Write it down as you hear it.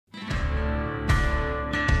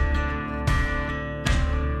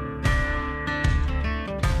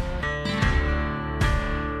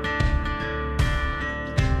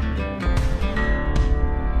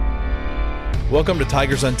Welcome to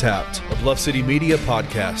Tigers Untapped, a Bluff City Media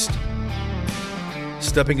podcast.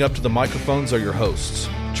 Stepping up to the microphones are your hosts,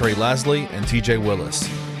 Trey Lasley and TJ Willis.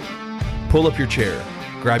 Pull up your chair,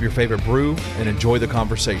 grab your favorite brew, and enjoy the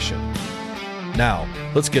conversation. Now,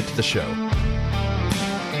 let's get to the show.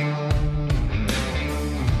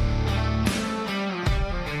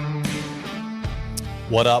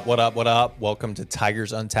 What up, what up, what up? Welcome to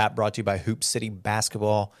Tigers Untapped, brought to you by Hoop City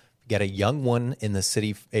Basketball. We got a young one in the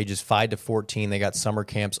city, ages 5 to 14. They got summer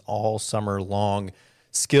camps all summer long.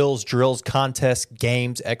 Skills, drills, contests,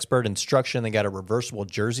 games, expert instruction. They got a reversible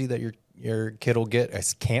jersey that your kid will get, a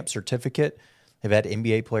camp certificate. They've had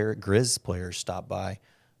NBA Grizz players stop by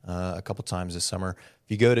a couple times this summer.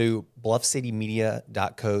 If you go to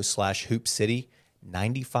bluffcitymedia.co/hoopcity,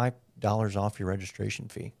 $95 off your registration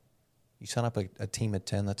fee. You sign up a team at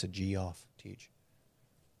 10, that's a G off, Teach.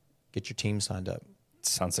 Get your team signed up.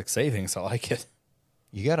 Sounds like savings. I like it.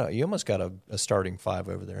 You almost got a starting 5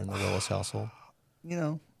 over there in the Willis household. You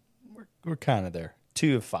know, we're kind of there.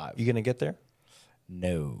 2 of 5. You going to get there?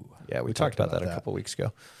 No. Yeah, we talked about that a couple weeks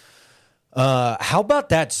ago. How about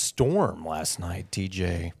that storm last night,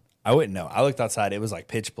 TJ? I wouldn't know. I looked outside. It was like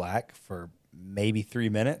pitch black for maybe 3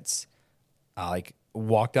 minutes. I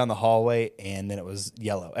walked down the hallway, and then it was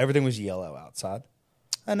yellow. Everything was yellow outside.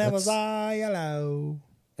 And it was all yellow.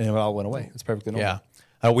 And then it all went away. It's perfectly normal.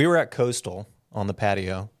 Yeah. We were at Coastal on the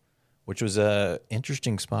patio, which was an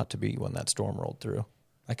interesting spot to be when that storm rolled through.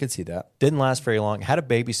 I could see that. Didn't last very long. Had a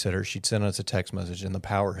babysitter. She'd sent us a text message, and the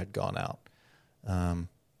power had gone out. And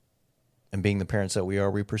being the parents that we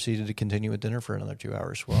are, we proceeded to continue with dinner for another 2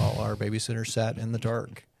 hours while our babysitter sat in the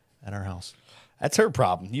dark at our house. That's her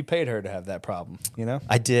problem. You paid her to have that problem, you know?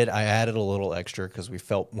 I did. I added a little extra because we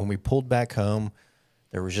felt when we pulled back home,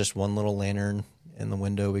 there was just one little lantern in the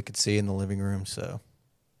window we could see in the living room. So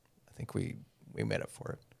I think we made up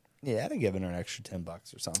for it. Yeah, I'd have given her an extra $10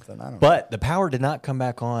 or something. I don't know. But the power did not come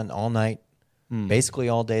back on all night, basically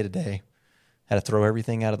all day today. Had to throw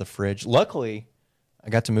everything out of the fridge. Luckily, I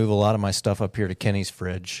got to move a lot of my stuff up here to Kenny's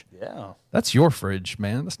fridge. Yeah. That's your fridge,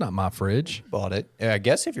 man. That's not my fridge. Bought it. I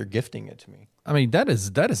guess if you're gifting it to me. I mean, that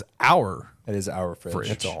is our It is our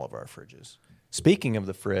fridge. It's all of our fridges. Speaking of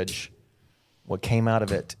the fridge, what came out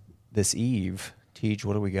of it this eve, Teach,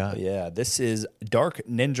 what do we got? Yeah, this is Dark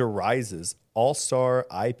Ninja Rises All-Star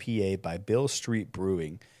IPA by Bill Street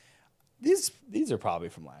Brewing. These are probably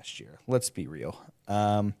from last year. Let's be real.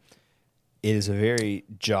 It is a very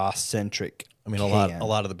Jaw-centric I mean, can. a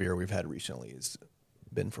lot of the beer we've had recently has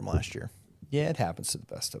been from last year. Yeah, it happens to the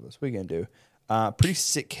best of us. What are you going to do? Pretty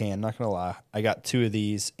sick can, not going to lie. I got 2 of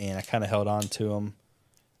these, and I kind of held on to them.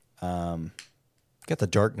 Got the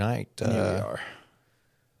Dark Knight Here we are.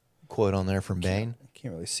 quote on there from Bane. I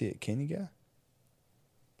can't really see it. Can you go?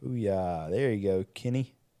 Booyah. There you go,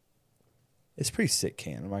 Kenny. It's a pretty sick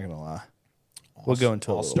can. I'm not going to lie. We'll go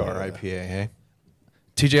into All-Star IPA, hey?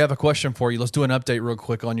 TJ, I have a question for you. Let's do an update real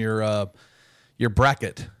quick on your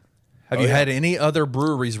bracket. Have you had any other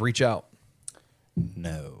breweries reach out?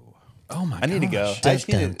 No. Oh, my God. I need to go. I just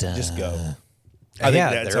need to just go. I think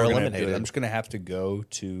that's they're how we're gonna eliminated. do it. I'm just going to have to go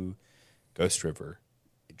to Ghost River,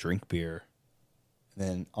 drink beer, and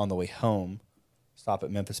then on the way home, stop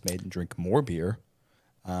at Memphis Made and drink more beer,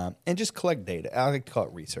 and just collect data. I like to call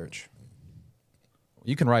it research.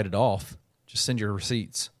 You can write it off. Just send your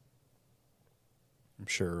receipts. I'm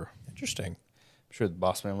sure. Interesting. I'm sure the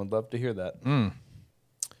boss man would love to hear that.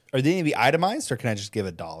 Are they going to be itemized, or can I just give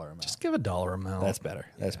a dollar amount? Just give a dollar amount. That's better.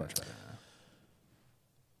 That's much better.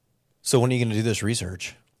 So when are you going to do this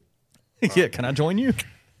research? Yeah, can I join you?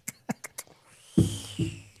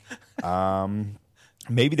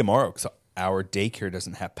 Maybe tomorrow, because our daycare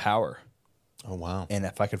doesn't have power. Oh, wow. And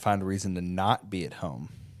if I could find a reason to not be at home,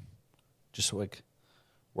 just work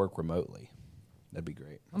remotely, that'd be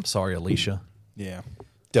great. I'm sorry, Alicia. Yeah.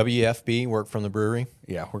 WFB, work from the brewery.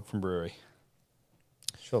 Yeah, work from brewery.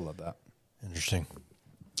 She'll love that. Interesting.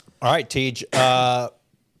 All right, Tej.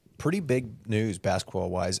 Pretty big news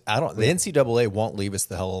basketball-wise. The NCAA won't leave us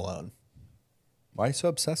the hell alone. Why are you so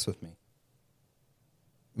obsessed with me?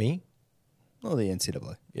 Me? Oh, the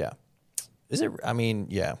NCAA. Yeah. Is it? I mean,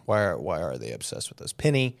 yeah. Why are they obsessed with us?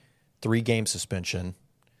 Penny, 3-game suspension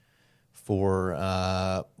for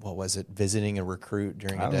what was it? Visiting a recruit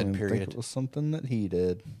during a dead period. Think it was something that he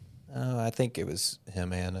did. I think it was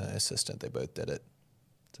him and an assistant. They both did it.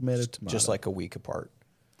 Tomato. Just like a week apart.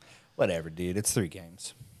 Whatever, dude. It's 3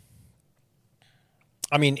 games.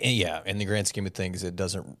 I mean, yeah. In the grand scheme of things,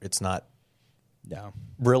 it's not No.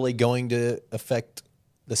 really going to affect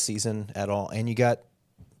the season at all. And you got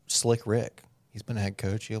Slick Rick. He's been a head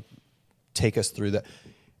coach. He'll take us through that.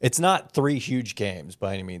 It's not 3 huge games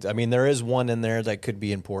by any means. I mean, there is one in there that could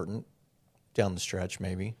be important down the stretch,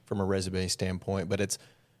 maybe from a resume standpoint. But it's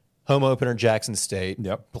home opener, Jackson State.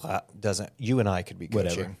 Yep. You and I could be coaching,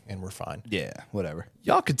 Whatever. and we're fine. Yeah, whatever.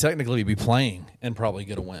 Y'all could technically be playing and probably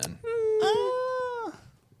get a win.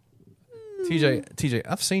 TJ,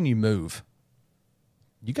 I've seen you move.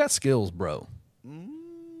 You got skills, bro.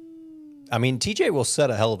 I mean, TJ will set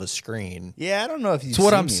a hell of a screen. Yeah, I don't know if you. That's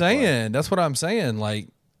what I'm saying. That's what I'm saying. Like,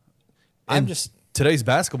 I'm just today's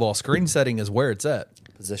basketball screen setting is where it's at.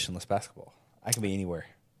 positionless basketball. I can be anywhere.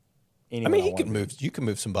 I mean, he could move. You can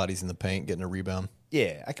move some bodies in the paint, getting a rebound.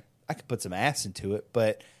 Yeah, I could put some ass into it,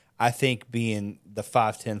 but I think being the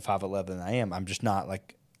 5'10", 5'11" I am, I'm just not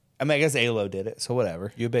like. I mean, I guess Alo did it, so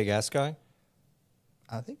whatever. You a big ass guy?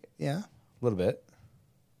 I think, yeah, a little bit.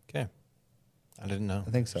 Okay, I didn't know.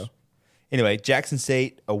 I think so. Anyway, Jackson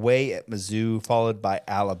State away at Mizzou, followed by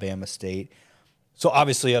Alabama State. So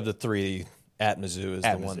obviously, of the 3, at Mizzou is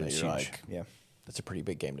At the one Mizzou that is you're huge. like, Yeah. that's a pretty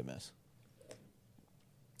big game to miss.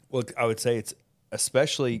 Well, I would say it's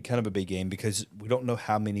especially kind of a big game because we don't know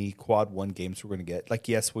how many quad 1 games we're going to get. Like,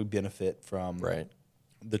 yes, we benefit from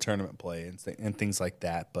the tournament play and things like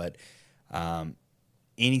that, but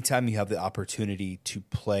anytime you have the opportunity to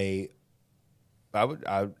play, I would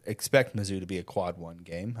expect Mizzou to be a quad 1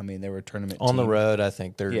 game. I mean, they were a tournament On team. the road, I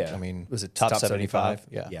think they're. Yeah. I mean, Was it top top 75?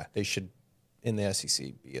 75? Yeah, they should in the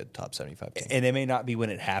SEC be a top 75 team And they may not be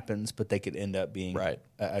when it happens, but they could end up being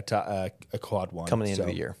a quad 1 coming into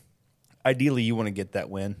the year. Ideally, you want to get that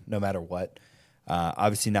win no matter what.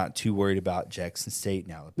 Obviously, not too worried about Jackson State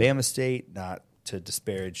and Alabama State, not to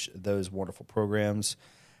disparage those wonderful programs.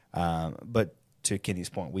 But to Kenny's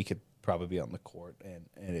point, we could probably be on the court and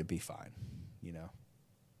it'd be fine, you know.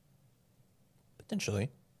 Potentially.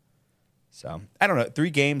 So, I don't know. 3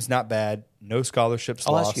 games, not bad. No scholarships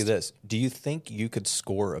I'll lost. ask you this. Do you think you could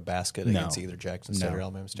score a basket No. against either Jackson State or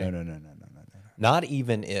Alabama State? No. Not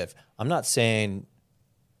even if. I'm not saying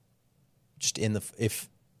just in the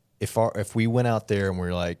if we went out there and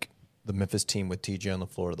we're like the Memphis team with TJ on the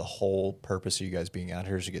floor, the whole purpose of you guys being out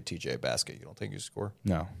here is to get TJ a basket. You don't think you score?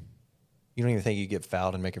 No. You don't even think you get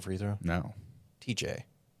fouled and make a free throw? No. TJ.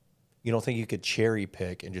 You don't think you could cherry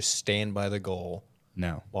pick and just stand by the goal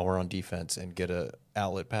No. while we're on defense and get a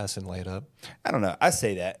outlet pass and lay it up? I don't know. I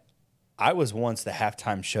say that. I was once the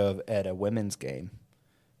halftime shove at a women's game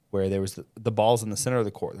where there was the balls in the center of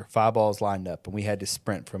the court. There were 5 balls lined up, and we had to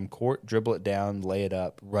sprint from court, dribble it down, lay it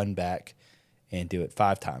up, run back, and do it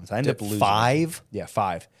 5 times. I ended up losing. 5? Yeah,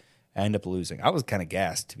 5. I ended up losing. I was kind of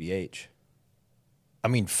gassed, to be H. I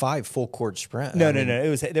mean, 5 full court sprint. No. I mean, It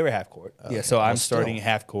was they were half court. Okay. Yeah, so Well, I'm still. starting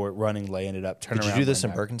half court, running, laying it up, turn Did around. you do this in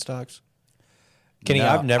run back. Birkenstocks? Kenny, No,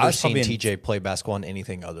 I've I never was seen probably in- TJ play basketball in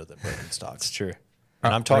anything other than Birkenstocks. It's true.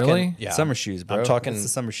 And I'm talking, Really? yeah, Summer shoes, bro. I'm talking It's the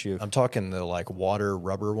summer shoe. I'm talking the like water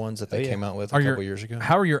rubber ones that they yeah. came out with a couple years ago.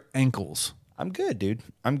 How are your ankles? I'm good, dude.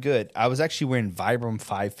 I'm good. I was actually wearing Vibram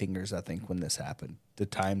 5 fingers, I think, when this happened. The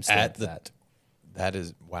time stamp that. That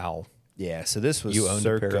is wow. Yeah, so this was You owned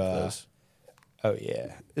circa, a pair of those. Oh,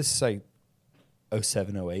 yeah. This is like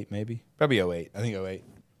 07, 08, maybe. Probably 08. I think 08.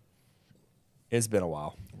 It's been a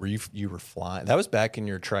while. Were you were flying? That was back in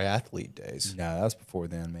your triathlete days. No, that was before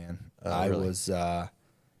then, man. Really?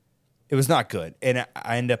 It was not good. And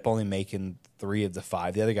I ended up only making 3 of the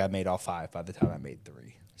 5. The other guy made all 5 by the time I made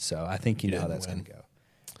 3. So I think you know how didn't that's going to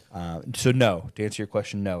win. go. So no, to answer your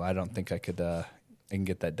question, no, I don't think I can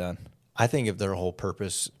get that done. I think if their whole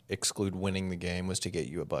purpose, exclude winning the game, was to get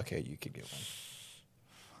you a bucket, you could get one.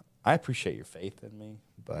 I appreciate your faith in me,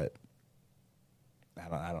 but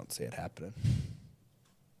I don't see it happening.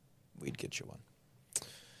 We'd get you one.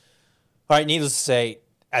 All right, needless to say,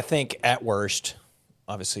 I think at worst,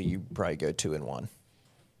 obviously you probably go 2-1.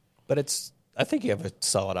 But I think you have a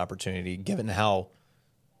solid opportunity given how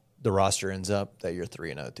the roster ends up that you're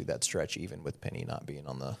 3-0 through that stretch, even with Penny not being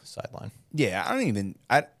on the sideline. Yeah,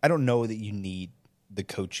 I don't know that you need the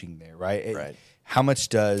coaching there, right? Right. How much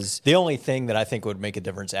does The only thing that I think would make a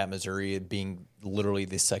difference at Missouri being literally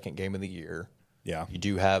the second game of the year. Yeah. You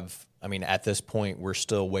do have, I mean, at this point, we're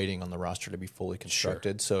still waiting on the roster to be fully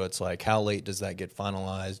constructed. So it's like, how late does that get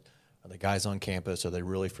finalized? Are the guys on campus? Are they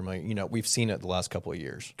really familiar? You know, we've seen it the last couple of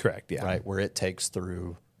years. Correct, yeah. Right, where it takes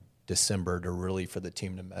through December to really for the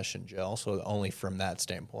team to mesh and gel. So only from that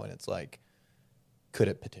standpoint, it's like, could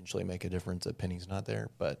it potentially make a difference that Penny's not there?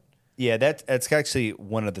 But Yeah, that's actually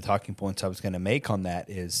one of the talking points I was going to make on that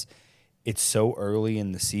is it's so early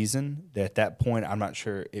in the season that at that point I'm not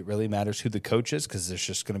sure it really matters who the coach is because there's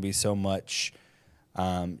just going to be so much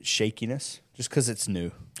shakiness just because it's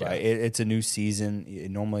new, right? It's a new season.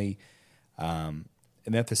 It normally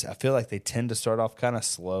Memphis, I feel like they tend to start off kind of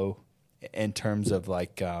slow in terms of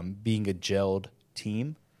like being a gelled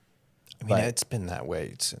team. I mean, it's been that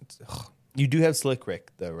way since. You do have Slick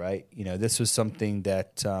Rick, though, right? You know, this was something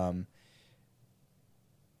that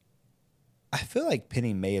I feel like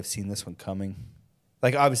Penny may have seen this one coming.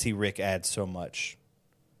 Like, obviously, Rick adds so much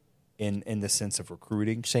in the sense of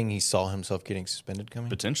recruiting. You're saying he saw himself getting suspended coming?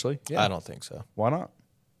 Potentially, yeah. I don't think so. Why not?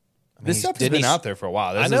 I mean, This stuff has been out there for a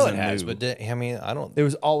while. This I know isn't it has, new. but I mean, I don't. There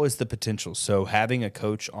was always the potential. So having a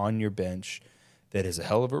coach on your bench that is a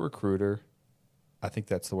hell of a recruiter, I think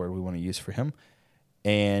that's the word we want to use for him,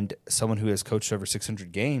 and someone who has coached over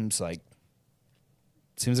 600 games, like,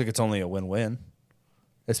 seems like it's only a win-win,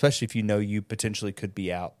 especially if you know you potentially could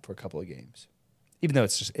be out for a couple of games, even though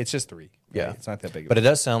it's just 3. Right? Yeah, it's not that big. But it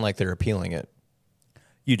does sound like they're appealing it.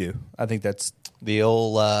 You do. I think that's The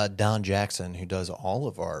old Don Jackson, who does all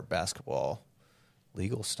of our basketball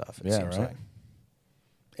legal stuff. It seems right. like.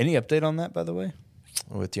 Any update on that, by the way,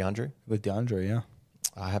 With DeAndre? with DeAndre? Yeah,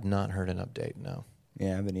 I have not heard an update. No.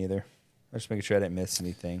 yeah, I haven't either. I'm just making sure I didn't miss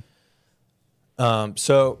anything.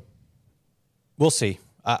 So we'll see.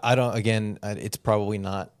 I don't. Again, it's probably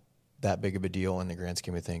not that big of a deal in the grand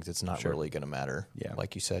scheme of things. It's not really going to matter. Yeah.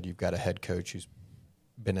 Like you said, you've got a head coach who's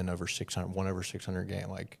been in over 600, won over 600 game.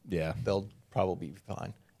 Like, Yeah. they'll probably be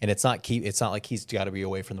fine. And it's not like he's got to be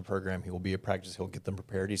away from the program. He will be at practice. He'll get them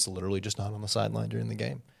prepared. He's literally just not on the sideline during the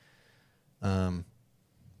game. And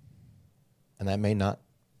that may not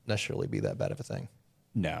necessarily be that bad of a thing.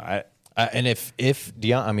 No, And if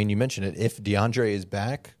I mean, you mentioned it. If DeAndre is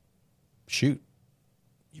back, shoot,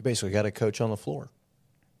 you basically got a coach on the floor.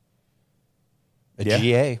 A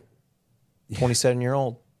GA,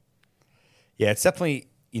 27-year-old. Yeah, it's definitely,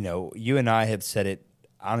 you and I have said it,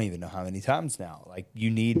 I don't even know how many times now. Like,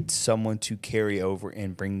 you need someone to carry over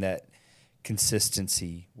and bring that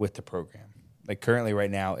consistency with the program. Like, currently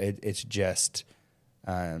right now, it's just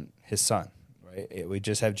his son, right? We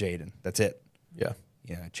just have Jaden. That's it. Yeah.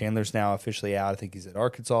 Chandler's now officially out. I think he's at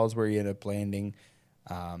Arkansas is where he ended up landing.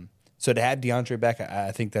 So to have DeAndre back,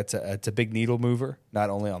 I think it's a big needle mover, not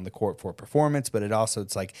only on the court for performance, but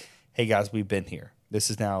it's like, hey, guys, we've been here. This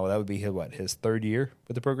is now, that would be his 3rd year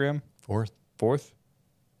with the program? Fourth?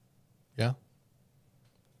 Yeah.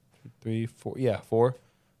 3, 4. Yeah, 4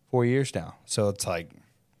 years now. So it's like,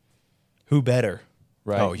 who better,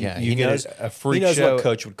 right? Oh, yeah. You He get knows, a freak he knows show. what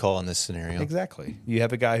coach would call in this scenario. Exactly. You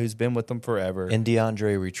have a guy who's been with them forever. And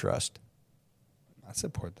DeAndre we trust. I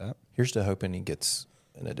support that. Here's to hoping he gets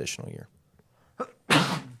an additional year.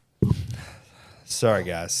 Sorry,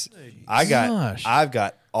 guys. Gosh. I've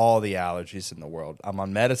got all the allergies in the world. I'm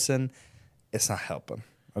on medicine. It's not helping.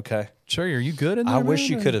 Okay. Trey, are you good in there? I wish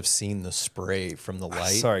man? you could have seen the spray from the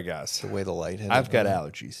light. Sorry, guys. The way the light hit. I've got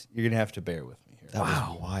allergies. You're gonna have to bear with me here. That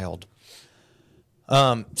was wild.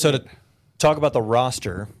 So to talk about the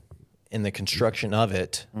roster and the construction of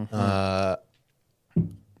it, a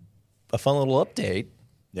fun little update.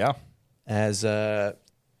 Yeah. As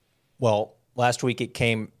last week it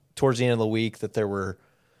came towards the end of the week that there were,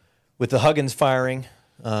 with the Huggins firing,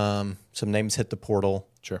 some names hit the portal.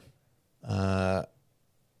 Sure.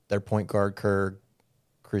 Their point guard,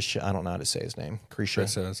 Krisha, I don't know how to say his name.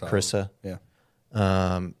 Krissa. Yeah.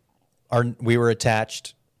 We were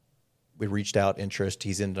attached. We reached out interest.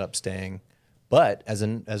 He's ended up staying. But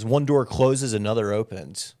as one door closes, another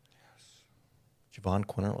opens. Jahvon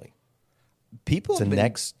Quinerly. People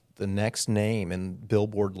It's the next name in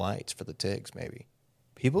Billboard lights for the Tigs, maybe.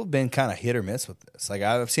 People have been kind of hit or miss with this. Like,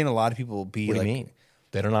 I've seen a lot of people be What do you mean?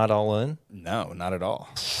 They're not all in? No, not at all.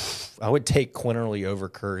 I would take Quinerly over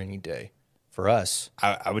Kerr any day. For us,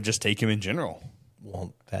 I would just take him in general.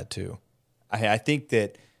 well, that too. I think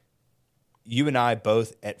that you and I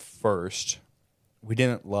both at first, we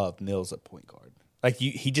didn't love Mills at point guard. Like,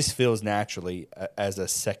 he just feels naturally as a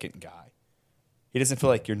second guy. He doesn't feel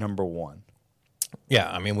like you're number one.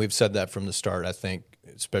 Yeah, I mean, we've said that from the start, I think,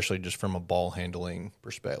 especially just from a ball handling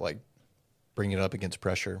perspective, like bringing it up against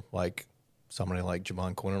pressure, like somebody like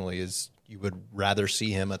Jahvon Quinerly you would rather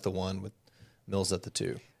see him at the 1 with Mills at the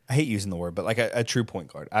 2. I hate using the word, but like a true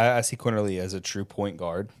point guard. I see Quinerly as a true point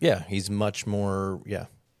guard. Yeah, he's much more,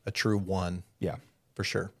 a true 1. Yeah. For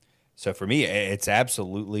sure. So for me, it's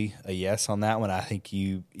absolutely a yes on that one. I think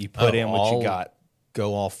you put in what you got.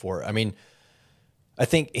 Go all for it. I mean, I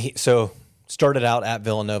think started out at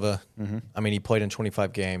Villanova. Mm-hmm. I mean, he played in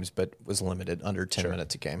 25 games, but was limited under 10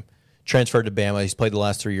 minutes a game. Transferred to Bama. He's played the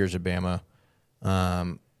last 3 years at Bama.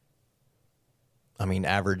 I mean,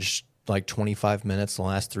 averaged like 25 minutes the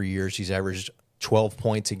last 3 years. He's averaged 12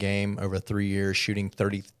 points a game over 3 years, shooting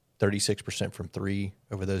 36% from 3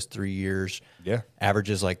 over those 3 years. Yeah.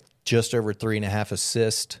 Averages like just over 3.5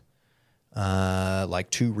 assists, like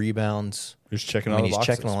 2 rebounds. He's checking He's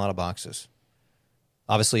checking a lot of boxes.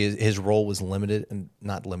 Obviously, his role was limited and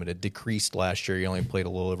not limited, decreased last year. He only played a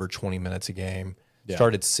little over 20 minutes a game. Yeah.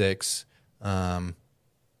 Started 6. He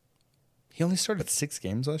only started 6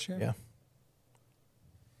 games last year? Yeah.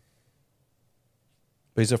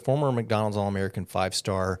 But he's a former McDonald's All-American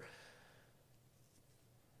 5-star.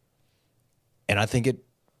 And I think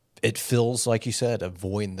it fills, like you said, a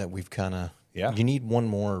void that we've kind of... Yeah. You need one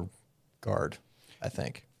more guard, I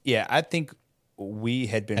think. Yeah, I think we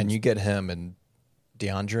had been... And you get him and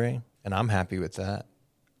DeAndre, and I'm happy with that.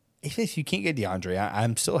 Even if you can't get DeAndre,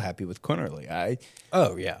 I'm still happy with Quinerly.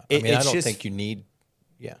 Oh, yeah. I don't think you need...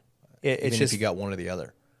 Yeah. It's just if you got one or the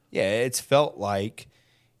other. Yeah, it's felt like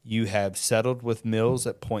you have settled with Mills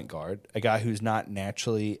at point guard, a guy who's not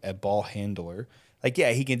naturally a ball handler. Like,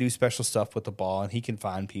 yeah, he can do special stuff with the ball, and he can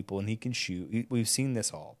find people, and he can shoot. We've seen this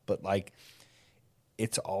all. But, like,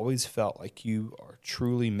 it's always felt like you are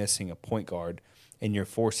truly missing a point guard, and you're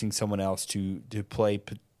forcing someone else to play,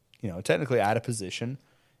 technically out of position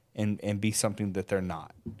and be something that they're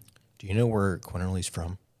not. Do you know where Quinerly's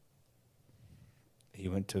from? He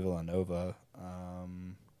went to Villanova,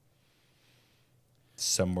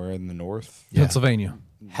 somewhere in the north. Pennsylvania.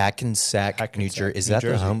 Hackensack, New Jersey. Is that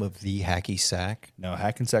the home of the Hacky Sack? No,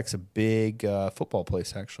 Hackensack's a big football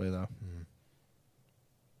place, actually, though.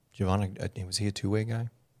 Jahvon, was he a two-way guy?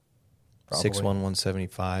 Probably. 6'1",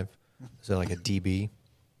 175. Is that like a DB?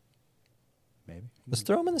 Maybe. Let's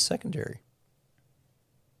throw him in the secondary.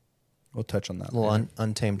 We'll touch on that A little later.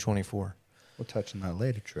 Untamed 24. We'll touch on that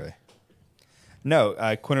later, Trey. No,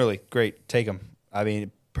 Quinerly, great. Take him. I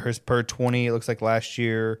mean, per 20, it looks like last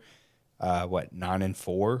year,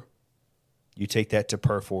 9-4? You take that to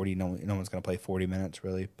per 40. No one's going to play 40 minutes,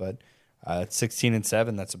 really. But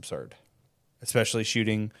 16-7, that's absurd. Especially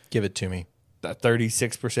shooting. Give it to me.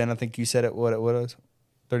 36%, I think you said it. What it was?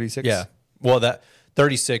 36? Yeah. Well, that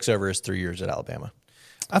 36 over his 3 years at Alabama.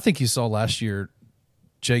 I think you saw last year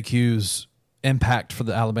JQ's impact for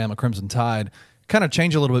the Alabama Crimson Tide kind of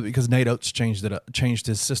change a little bit because Nate Oates changed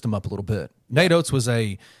his system up a little bit. Nate Oates was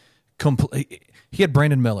he had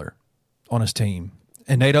Brandon Miller on his team,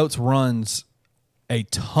 and Nate Oates runs a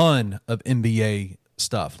ton of NBA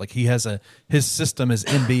stuff. Like his system is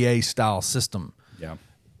NBA style system. Yeah.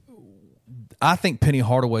 I think Penny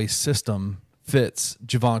Hardaway's system fits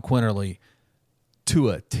Jahvon Quinerly to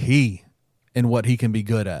a T in what he can be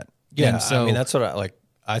good at. Yeah, and so, I mean, that's what I like.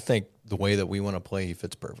 I think the way that we want to play, he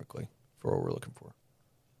fits perfectly for what we're looking for.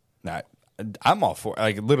 Nah, I'm all for it.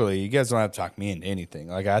 Like, literally, you guys don't have to talk me into anything.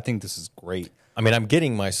 Like, I think this is great. I mean, I'm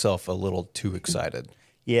getting myself a little too excited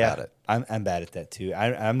about it. I'm bad at that, too.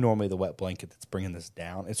 I'm normally the wet blanket that's bringing this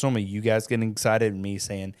down. It's normally you guys getting excited and me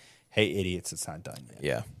saying, hey, idiots, it's not done yet.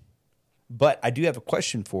 Yeah. But I do have a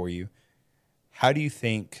question for you. How do you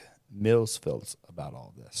think Mills feels about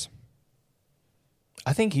all this?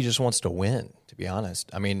 I think he just wants to win, to be honest.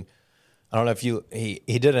 I mean, I don't know if he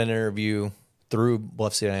did an interview through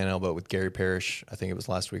Bluff City INL, but with Gary Parrish, I think it was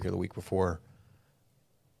last week or the week before.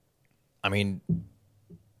 I mean,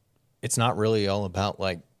 it's not really all about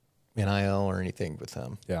like NIL or anything with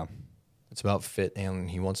him. Yeah. It's about fit and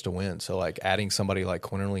he wants to win. So like adding somebody like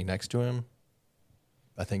Quinerly next to him,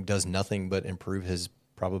 I think does nothing but improve his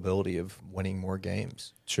probability of winning more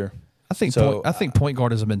games. Sure. I think point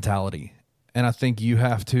guard is a mentality, and I think you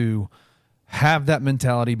have to have that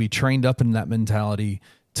mentality, be trained up in that mentality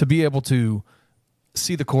to be able to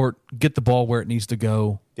see the court, get the ball where it needs to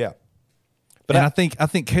go. Yeah. But I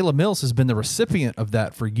think Caleb Mills has been the recipient of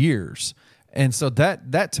that for years. And so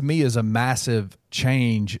that to me is a massive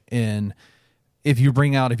change in if you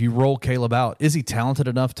roll Caleb out, is he talented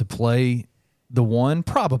enough to play the one?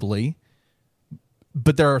 Probably.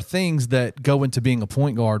 But there are things that go into being a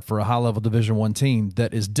point guard for a high-level Division I team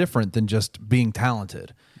that is different than just being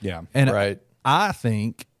talented. Yeah. And right. I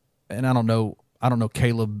think, and I don't know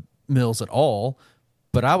Caleb Mills at all,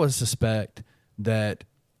 but I would suspect that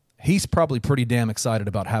he's probably pretty damn excited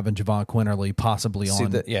about having Jahvon Quinerly possibly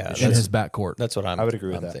in his backcourt. That's what I would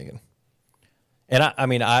agree with that. Thinking. And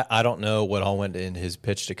I don't know what all went in his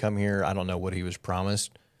pitch to come here. I don't know what he was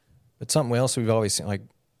promised. But something else we've always seen, like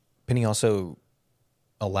Penny also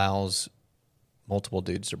allows multiple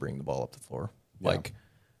dudes to bring the ball up the floor. Yeah. Like,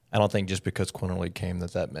 I don't think just because Quinerly came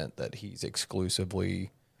that meant that he's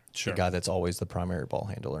exclusively the guy that's always the primary ball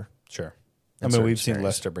handler. Sure. In I mean, we've certain seen areas.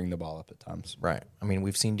 Lester bring the ball up at times. Right. I mean,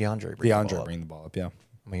 we've seen DeAndre bring the ball up. Yeah.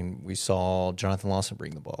 I mean, we saw Jonathan Lawson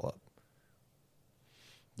bring the ball up.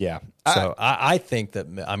 Yeah. So I think that,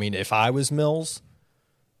 I mean, if I was Mills,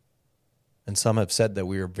 and some have said that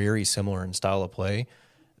we are very similar in style of play,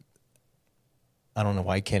 I don't know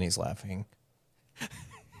why Kenny's laughing.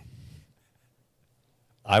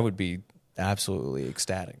 I would be absolutely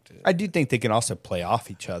ecstatic. I do think they can also play off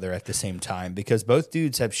each other at the same time because both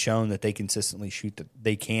dudes have shown that they consistently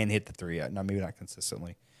they can hit the three. Now, maybe not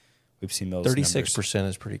consistently. We've seen Mills 36%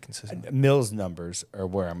 is pretty consistent. Mills numbers are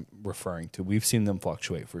where I'm referring to. We've seen them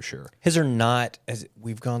fluctuate for sure. His are not as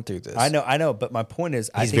we've gone through this. I know, but my point is,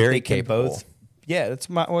 I He's think very they can capable. both. Yeah, that's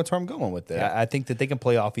where I'm going with it. Yeah. I think that they can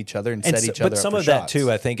play off each other and set each but other up some for of that shots.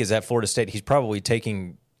 too, I think, is at Florida State. He's probably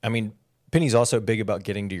taking. I mean, Penny's also big about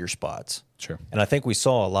getting to your spots. Sure. And I think we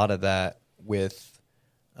saw a lot of that with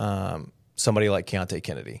somebody like Keontae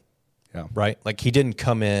Kennedy. Yeah. Right? Like he didn't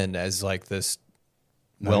come in as like this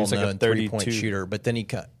No, he was well-known like a 32 3-point shooter, but then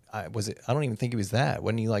I don't even think he was that.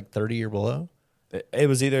 Wasn't he like 30 or below? It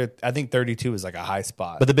was either, I think 32 was like a high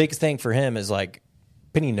spot. But the biggest thing for him is like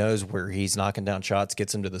Penny knows where he's knocking down shots,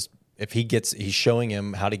 gets him to this. If he's showing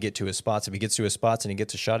him how to get to his spots. If he gets to his spots and he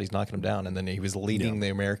gets a shot, he's knocking him down. And then he was leading the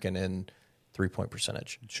American in 3-point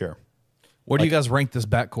percentage. Sure. Where do you guys rank this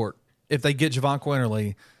backcourt? If they get Jahvon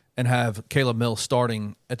Quinerly and have Caleb Mills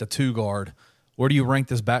starting at the 2 guard, where do you rank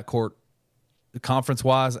this backcourt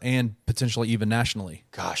conference-wise and potentially even nationally?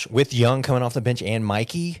 Gosh, with Young coming off the bench and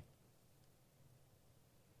Mikey?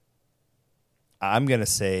 I'm going to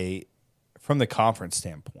say, from the conference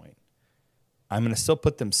standpoint, I'm going to still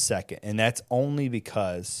put them second, and that's only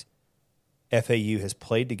because FAU has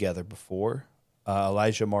played together before.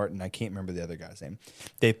 Elijah Martin, I can't remember the other guy's name.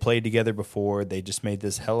 They played together before. They just made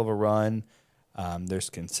this hell of a run. There's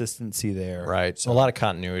consistency there. Right. So a lot of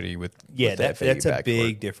continuity with Yeah, with the that's FAU a backcourt.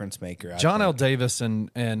 big difference maker. I John L. think. Davis and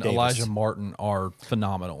Elijah Martin are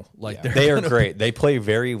phenomenal. Like Yeah. They are great. They play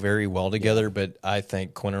very, very well together, but I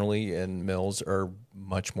think Quinerly and Mills are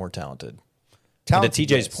much more talented. And to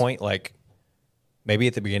TJ's point, like maybe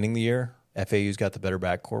at the beginning of the year, FAU's got the better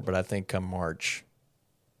backcourt, but I think come March,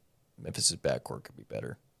 Memphis' backcourt could be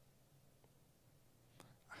better.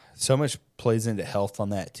 So much plays into health on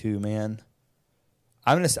that too, man.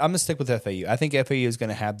 I'm gonna stick with FAU. I think FAU is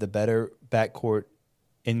gonna have the better backcourt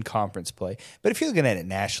in conference play. But if you're looking at it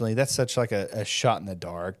nationally, that's such like a shot in the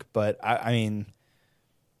dark. But I mean,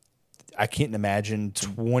 I can't imagine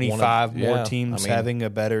 25 more teams having a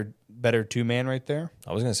better 2-man right there.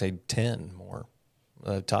 I was going to say 10 more.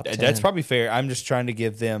 Top 10. That's probably fair. I'm just trying to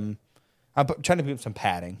give them. I'm trying to give them some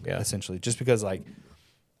padding, essentially, just because like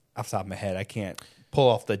off the top of my head, I can't pull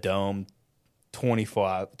off the dome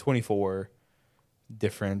 24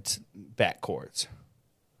 different backcourts.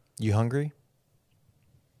 You hungry?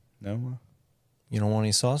 No, You don't want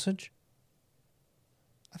any sausage?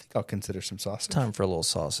 I think I'll consider some sausage. Time for a little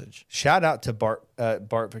sausage. Shout out to Bart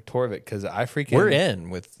Viktorovic because I freaking We're in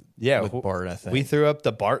with with Bart, I think. We threw up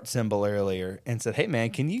the Bart symbol earlier and said, "Hey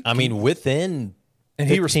man, can you?" I mean, within And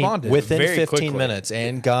he responded within very 15 quickly. minutes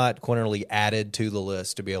and got Quinerly added to the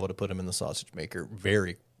list to be able to put him in the sausage maker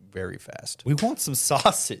very, very fast. we want some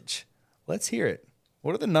sausage. Let's hear it.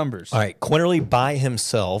 What are the numbers? All right, Quinerly by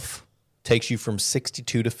himself takes you from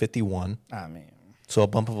 62 to 51. I mean, So a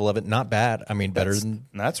bump of 11, not bad. I mean, better than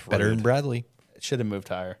rude. Bradley. It should have moved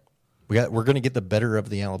higher. We're going to get the better of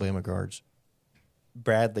the Alabama guards.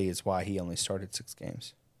 Bradley is why he only started 6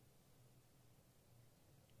 games.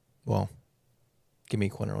 Well, give me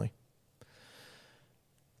Quinerly.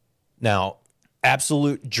 Now,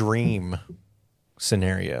 absolute dream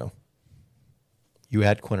scenario. You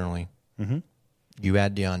add Quinerly. Mm-hmm. You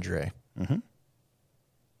add DeAndre.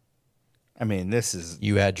 I mean, this is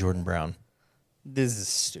You add Jordan Brown.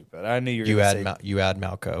 stupid. I knew you were You going to add you add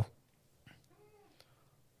Malco.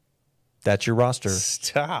 That's your roster.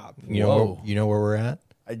 Stop. You know where we're at?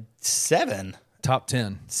 7, top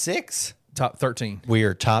 10, 6. top 13. We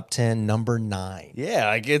are top 10, number 9. Yeah,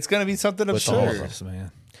 like it's going to be something With all of absurd. them. Yes,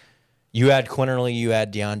 man. You add Quinerly, you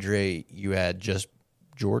add DeAndre, you add just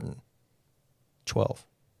Jordan. 12.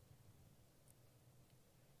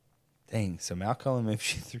 Dang, so Malcolm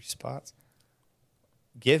moves you 3 spots.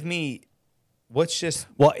 Give me what's just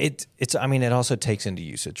Well, it's. I mean, it also takes into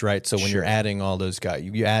usage, right? So when Sure. you're adding all those guys,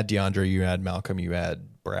 you add DeAndre, you add Malcolm, you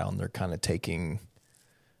add Brown. They're kind of taking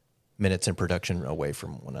minutes and production away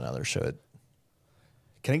from one another. So it,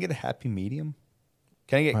 Can I get a happy medium?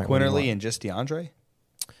 Can I get All right, what do you want? Quinerly and just DeAndre?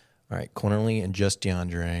 all right, Quinerly and just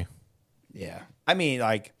DeAndre. Yeah. I mean,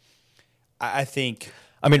 like I think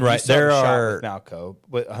I mean, right, you still there have a shot are. with Malco,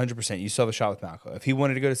 but 100%. You still have a shot with Malco. If he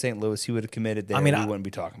wanted to go to St. Louis, he would have committed there. I mean, we I- wouldn't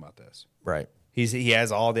be talking about this. Right. He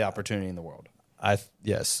has all the opportunity in the world. I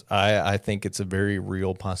think it's a very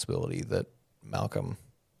real possibility that Malcolm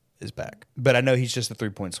is back. But I know he's just a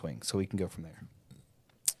 3-point swing, so we can go from there.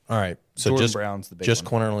 All right, so Jordan just Brown's the big just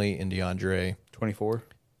one. Quinerly and DeAndre. 24.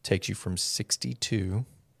 takes you from 62.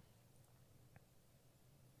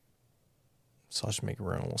 So I'll just make it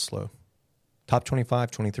run a little slow. Top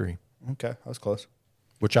 25, 23. Okay, that was close.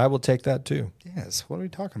 Which I will take that too. Yes. What are we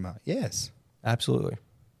talking about? Yes. Absolutely.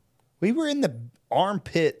 We were in the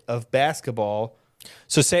armpit of basketball.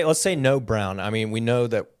 So let's say no Brown. I mean, we know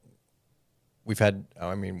that we've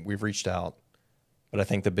reached out, but I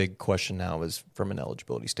think the big question now is from an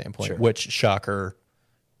eligibility standpoint, Sure. which, shocker,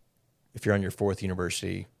 if you're on your fourth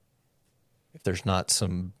university, if there's not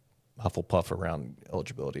some Hufflepuff around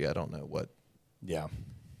eligibility, I don't know what. Yeah.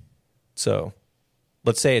 So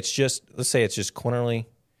let's say it's just Quinerly,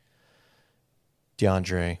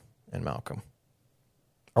 DeAndre, and Malcolm.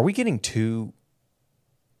 Are we getting too,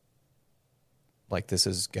 like, this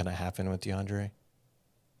is going to happen with DeAndre?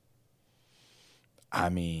 I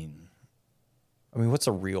mean, what's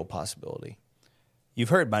a real possibility? you've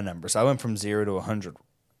heard my numbers. I went from 0 to 100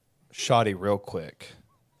 shoddy real quick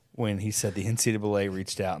when he said the NCAA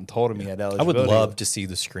reached out and told him he had I eligibility. would love to see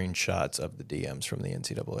the screenshots of the DMs from the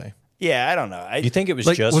NCAA. Yeah, I don't know. You think it was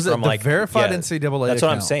Like, just was it from the like verified yeah, NCAA That's what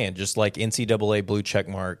I'm account? saying. Just like NCAA blue check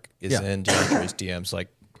mark is Yeah. in DeAndre's DMs. Like,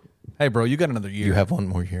 Hey, bro, you got another year. you have one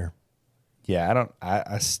more year. Yeah,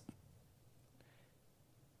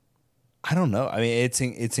 I don't know. I mean,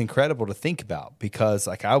 it's incredible to think about because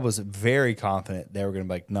like I was very confident they were going to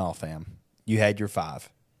be like, no, fam, you had your 5.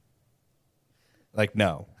 Like,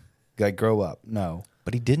 no, like grow up. No,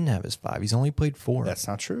 But he didn't have his 5. He's only played 4. that's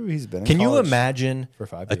not true. He's been. Can in you college imagine for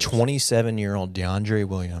 5 a years. 27-year-old DeAndre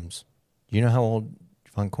Williams? You know how old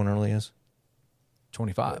Jahvon Quinerly is?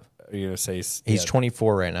 25. Are you going to say He's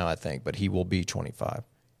 24 right now, I think, but he will be 25.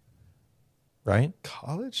 Right?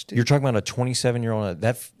 college? Dude? You're talking about a 27-year-old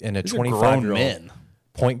and a These are grown 25-year-old men.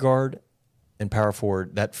 point guard and power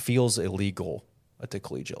forward. That feels illegal at the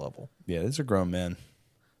collegiate level. Yeah, these are grown men.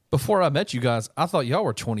 Before I met you guys, I thought y'all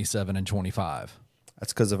were 27 and 25.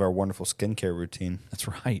 That's because of our wonderful skincare routine. That's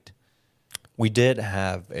right. We did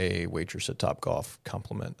have a waitress at Topgolf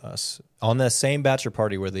compliment us on the same bachelor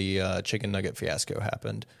party where the chicken nugget fiasco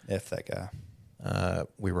happened. F that guy.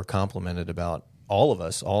 We were complimented about all of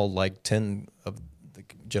us, all like 10 of the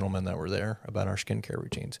gentlemen that were there, about our skincare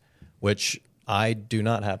routines, which I do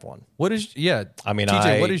not have one. What is, I mean,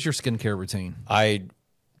 TJ, what is your skincare routine? I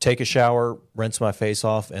take a shower, rinse my face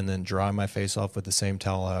off, and then dry my face off with the same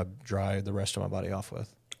towel I dry the rest of my body off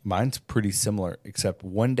with. Mine's pretty similar, except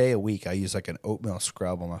one day a week I use like an oatmeal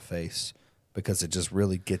scrub on my face because it just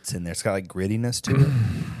really gets in there. It's got like grittiness to it.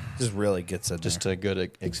 Just really gets in Just there. a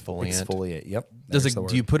good exfoliant. Exfoliate. Yep. Does There's it? the word.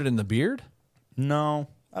 Do you put it in the beard? No.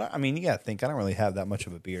 I mean, you got to think. I don't really have that much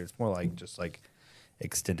of a beard. It's more like just like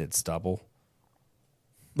extended stubble.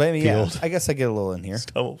 But I mean, yeah, Field. I guess I get a little in here.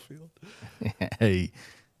 Stubble field. Hey,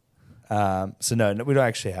 So no, we don't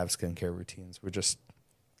actually have skincare routines. We're just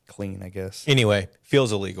clean, I guess. Anyway,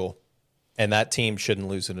 feels illegal. And that team shouldn't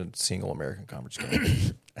lose in a single American Conference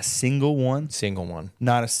game. A single one? Single one.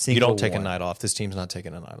 Not a single You don't take one. a night off. This team's not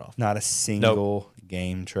taking a night off. Not a single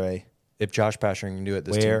game, Trey. If Josh Pastner can do it,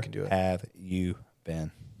 this Where team can do it. have you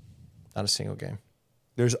been? Not a single game.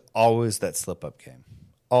 There's always that slip-up game.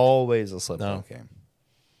 Always a slip-up game.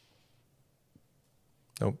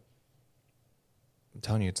 Nope. I'm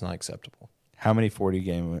telling you, it's not acceptable. How many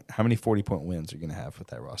 40-point wins are you going to have with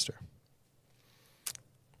that roster?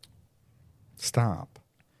 Stop.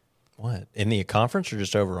 What? In the conference or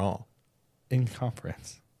just overall? In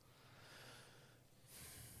conference.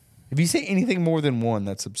 If you say anything more than one,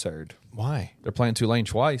 that's absurd. Why? they're playing Tulane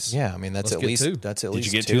twice. Yeah, I mean that's Let's at get least 2. that's at Did least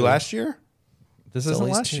you get 2 2 last year? This It's at isn't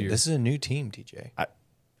least last 2. year. This is a new team, TJ.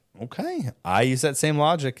 Okay. I used that same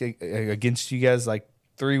logic against you guys like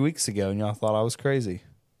 3 weeks ago, and y'all thought I was crazy.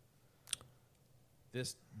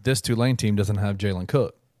 This Tulane team doesn't have Jalen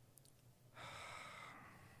Cook.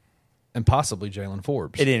 And possibly Jalen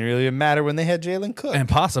Forbes. It didn't really matter when they had Jalen Cook. And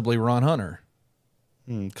possibly Ron Hunter.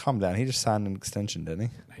 Calm down. He just signed an extension, didn't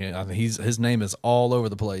he? Yeah, I mean, his name is all over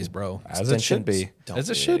the place, bro. As it should be. Don't As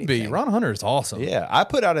it mean should be. anything. Ron Hunter is awesome. Yeah. I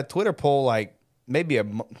put out a Twitter poll like maybe a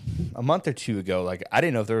month or two ago. Like, I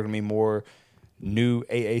didn't know if there were going to be more new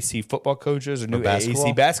AAC football coaches or new basketball?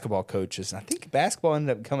 AAC basketball coaches. And I think basketball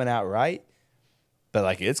ended up coming out right. But,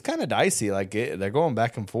 like, it's kind of dicey. Like, they're going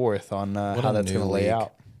back and forth on What how a that's new going to lay league.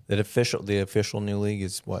 out. The official new league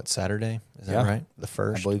is what, Saturday? Is that Yeah. right? The I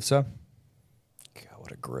first. believe so. God,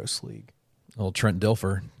 what a gross league. Old Trent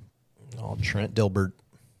Dilfer. Oh, Trent Dilbert.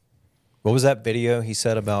 What was that video he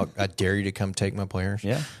said about I dare you to come take my players?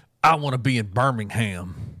 Yeah. I want to be in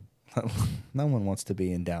Birmingham. No one wants to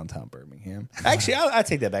be in downtown Birmingham. Actually, I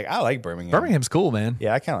take that back. I like Birmingham. Birmingham's cool, man.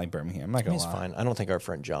 Yeah, I kind of like Birmingham. I'm not gonna It's lie. fine. I don't think our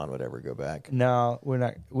friend John would ever go back. No, we're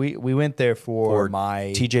not. We went there for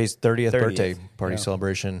my TJ's 30th birthday party Yeah.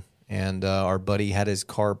 celebration, and our buddy had his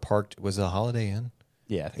car parked. Was it a Holiday Inn?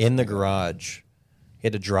 Yeah, I think In the garage. He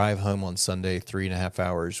had to drive home on Sunday 3.5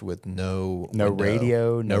 hours with no window,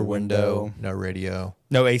 radio, no window. no radio.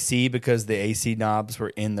 no AC because the AC knobs were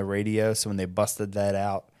in the radio. So when they busted that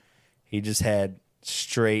out, he just had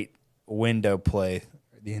straight window play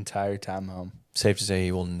the entire time home. Safe to say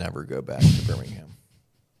he will never go back to Birmingham.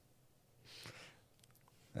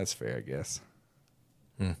 That's fair, I guess.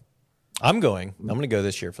 I'm going to go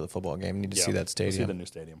this year for the football game. Need to see that See the stadium. new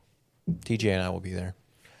stadium. TJ and I will be there.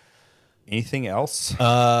 Anything else?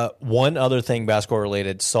 One other thing basketball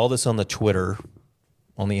related. Saw this on the Twitter,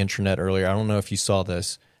 on the internet earlier. I don't know if you saw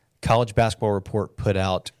this. College Basketball Report put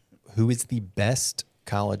out who is the best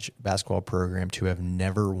college basketball program to have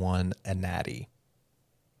never won a natty.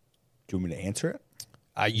 Do you want me to answer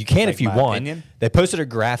it? You can Like if you my want. opinion? They posted a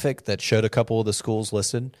graphic that showed a couple of the schools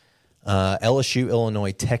listed. LSU,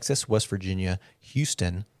 Illinois, Texas, West Virginia,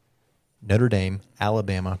 Houston, Notre Dame,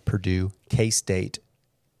 Alabama, Purdue, K-State,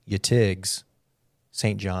 Utigs,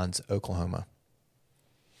 St. John's, Oklahoma.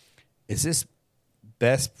 Is this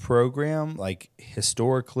best program like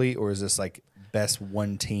historically, or is this like best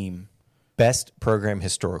one team? Best program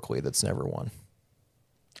historically that's never won.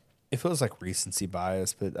 It feels like recency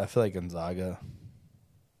bias, but I feel like Gonzaga.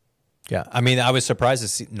 Yeah, I mean, I was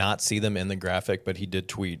surprised to not see them in the graphic, but he did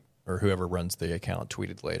tweet, or whoever runs the account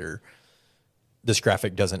tweeted later. This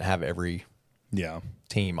graphic doesn't have every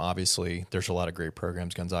team. Obviously, there's a lot of great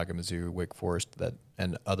programs: Gonzaga, Mizzou, Wake Forest,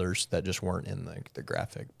 and others that just weren't in the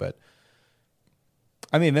graphic. But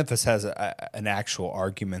I mean, Memphis has an actual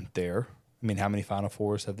argument there. I mean, how many Final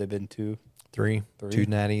Fours have they been to? three, two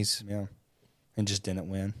natties. Yeah, and just didn't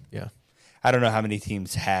win. Yeah. I don't know how many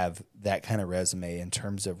teams have that kind of resume in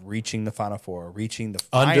terms of reaching the Final Four, reaching the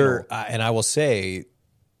final. And I will say,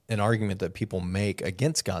 an argument that people make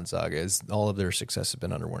against Gonzaga is all of their success has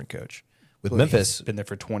been under one coach. With Memphis, He's been there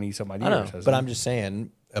for 20 some odd I years. know, hasn't but he? I'm just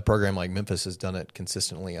saying, a program like Memphis has done it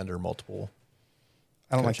consistently under multiple.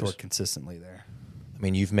 I don't like the coaches. word consistently there. I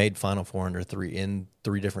mean, you've made Final Four in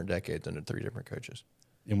three different decades under three different coaches.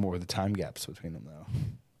 And what were the time gaps between them, though?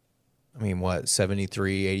 I mean, what,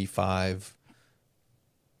 73, 85,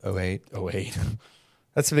 08? 08.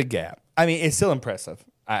 That's a big gap. I mean, it's still impressive.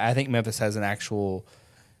 I think Memphis has an actual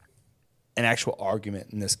argument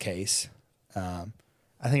in this case. I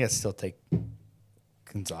think I'd still take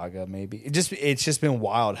Gonzaga maybe. It's just been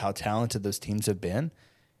wild how talented those teams have been,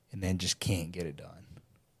 and then just can't get it done.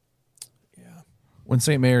 Yeah. When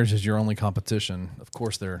St. Mary's is your only competition, of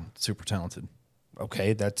course they're super talented.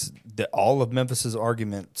 Okay, that's all of Memphis's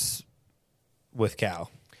arguments with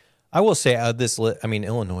Cal. I will say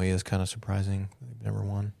Illinois is kind of surprising. They've never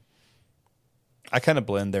won. I kind of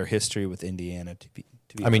blend their history with Indiana to be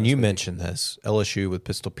I mean, honest you with mentioned this. LSU with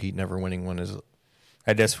Pistol Pete never winning one is.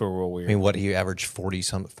 I guess for real weird. I mean, what he averaged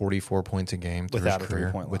 44 points a game through Without his a career,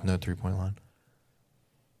 three-point with line. no 3-point line.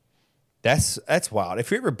 That's wild.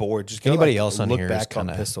 If you're ever bored, just go Anybody else on look here is back on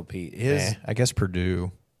kinda- Pistol Pete. His I guess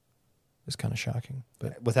Purdue is kind of shocking,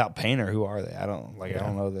 but without Painter, who are they? I don't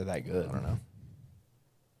know they're that good. I don't know.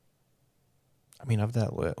 I mean, of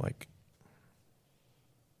that lit, like,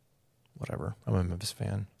 whatever. I'm a Memphis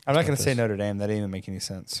fan. I'm not going to say Memphis. Notre Dame. That didn't even make any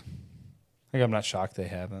sense. Like, I'm not shocked they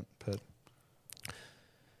haven't. But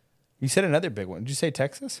you said another big one. Did you say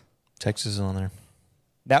Texas? Texas is on there.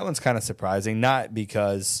 That one's kind of surprising. Not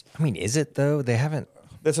because I mean, is it though? They haven't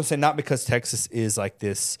that's what I'm saying. Not because Texas is like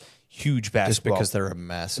this huge basketball. just because they're a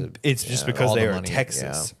massive. It's just yeah, because all they the are money,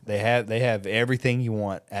 Texas. They have everything you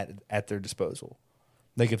want at their disposal.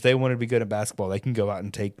 Like if they want to be good at basketball, they can go out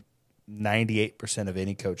and take 98% of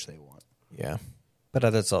any coach they want. Yeah, but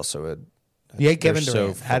that's also a. Yeah, Kevin they're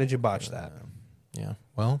Durant. so How did you botch that? Yeah,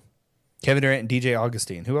 well, Kevin Durant and DJ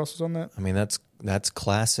Augustine. Who else was on that? I mean that's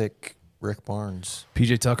classic Rick Barnes.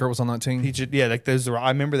 PJ Tucker was on that team. Yeah, like those. I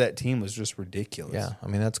remember that team was just ridiculous. Yeah, I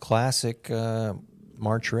mean that's classic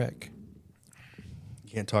March Rick.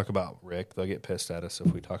 You can't talk about Rick. They'll get pissed at us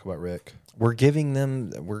if we talk about Rick. We're giving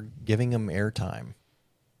them airtime.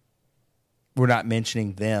 We're not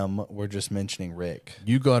mentioning them. We're just mentioning Rick.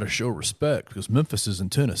 You got to show respect because Memphis is in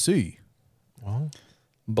Tennessee. Well,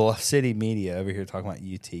 Bluff City Media over here talking about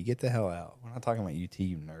UT. Get the hell out. We're not talking about UT,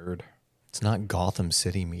 you nerd. it's not Gotham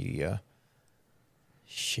City Media.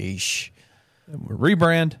 Sheesh.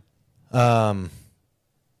 Rebrand. Anything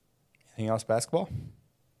else basketball?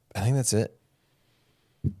 I think that's it.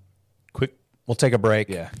 Quick We'll take a break.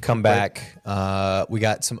 Yeah. Come back. We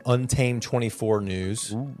got some Untamed 24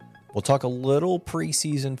 news. Ooh. We'll talk a little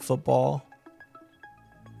preseason football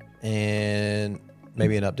and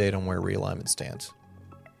maybe an update on where realignment stands.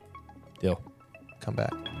 Deal. Come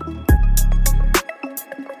back.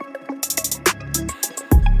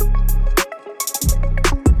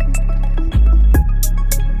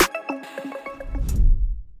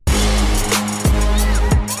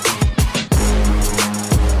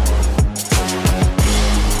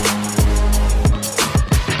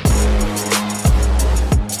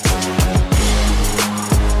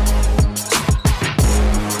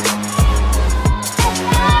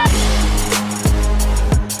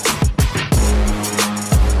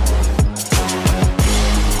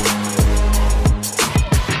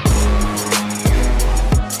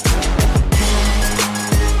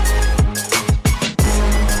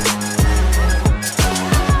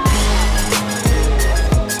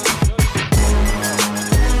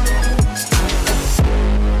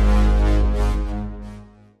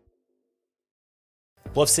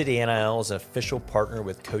 Bluff City NIL is an official partner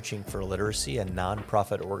with Coaching for Literacy, a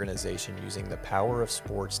nonprofit organization using the power of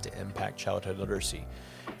sports to impact childhood literacy.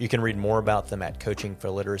 You can read more about them at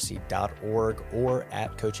coachingforliteracy.org or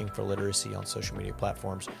at Coaching for Literacy on social media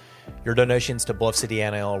platforms. Your donations to Bluff City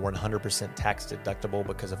NIL are 100% tax deductible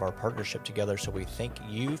because of our partnership together, so we thank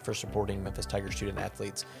you for supporting Memphis Tiger student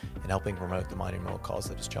athletes and helping promote the monumental cause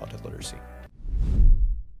that is childhood literacy.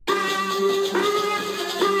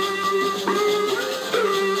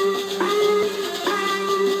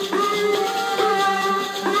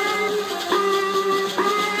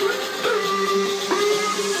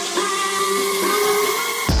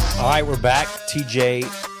 All right, we're back. TJ,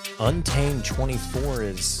 Untamed 24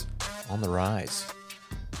 is on the rise.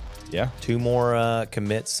 Yeah. 2 more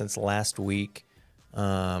commits since last week.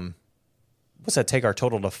 What's that take our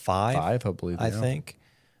total to 5? 5, I believe. I think.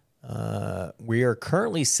 We are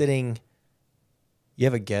currently sitting. You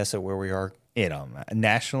have a guess at where we are? It don't matter.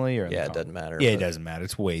 Nationally or it doesn't matter. Yeah, it doesn't matter.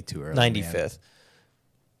 It's way too early. 95th.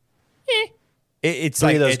 It's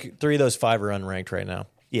three like of those 5 are unranked right now.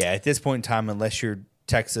 Yeah, at this point in time, unless you're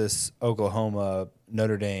Texas, Oklahoma,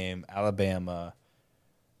 Notre Dame, Alabama,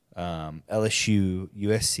 LSU,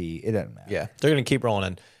 USC, it doesn't matter. Yeah, they're going to keep rolling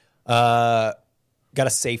in. Got a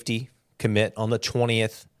safety commit on the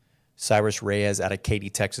 20th. Cyrus Reyes out of Katy,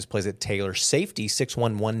 Texas, plays at Taylor. Safety,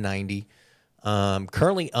 6'1", 190.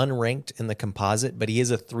 Currently unranked in the composite, but he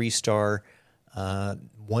is a 3-star,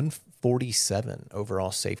 147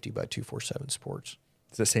 overall safety by 247 Sports.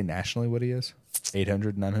 Does it say nationally what he is?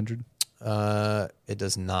 800, 900? It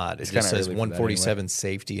does not. It just says 147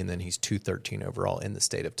 safety, and then he's 213 overall in the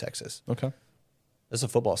state of Texas. Okay. There's a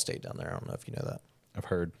football state down there. I don't know if you know that. I've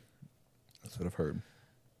heard. That's what I've heard.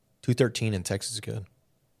 213 in Texas is good.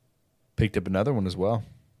 Picked up another one as well.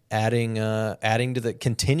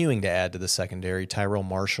 Continuing to add to the secondary. Tyrell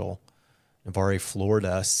Marshall, Navarre,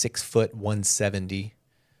 Florida, 6 foot 170,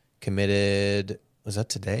 committed. Was that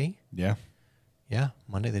today? Yeah. Yeah,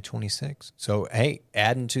 Monday the 26th. So hey,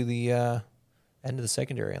 adding to the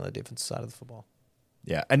secondary on the defensive side of the football.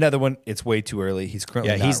 Yeah, another one. It's way too early. He's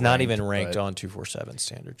currently he's not even ranked on 247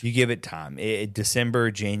 standards. You give it time.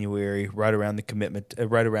 December, January, right around the commitment,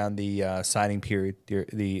 right around the signing period,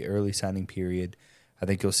 the early signing period. I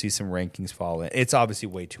think you'll see some rankings fall in. It's obviously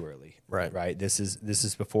way too early, right? This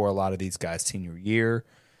is before a lot of these guys' senior year.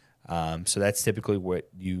 So that's typically what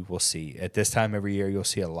you will see. At this time every year, you'll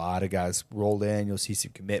see a lot of guys rolled in. You'll see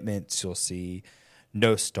some commitments. You'll see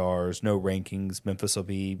no stars, no rankings. Memphis will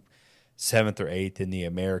be 7th or 8th in the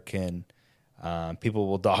American. People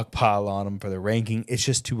will dogpile on them for the ranking. It's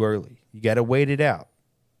just too early. You got to wait it out.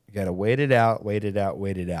 Get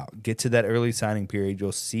to that early signing period.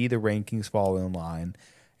 You'll see the rankings fall in line,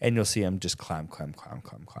 and you'll see them just climb.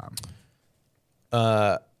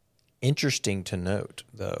 Interesting to note,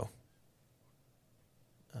 though,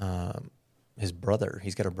 his brother,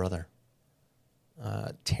 he's got a brother,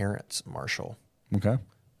 Terrence Marshall. Okay.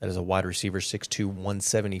 That is a wide receiver, 6'2",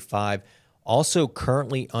 175. Also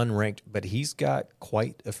currently unranked, but he's got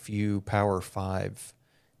quite a few Power 5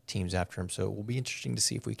 teams after him. So it will be interesting to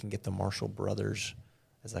see if we can get the Marshall brothers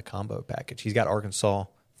as a combo package. He's got Arkansas,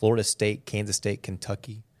 Florida State, Kansas State,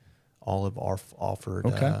 Kentucky. All have offered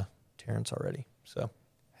Terrence already. So,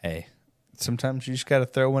 hey, sometimes you just got to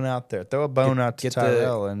throw one out there. Throw a bone out to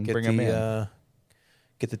Tyrell and bring him in.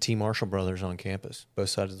 Get the T. Marshall brothers on campus, both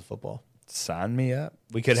sides of the football. Sign me up.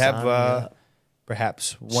 We could have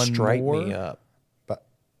perhaps one Strike more. me up. But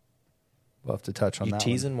we'll have to touch on that.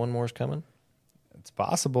 You teasing one more is coming? It's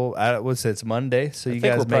possible. It's Monday, so you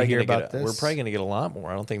guys may hear about this. We're probably going to get a lot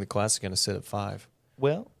more. I don't think the class is going to sit at 5.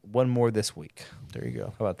 Well, one more this week. There you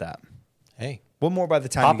go. How about that? Hey, One more by the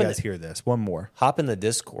time you guys hear this. One more. hop in the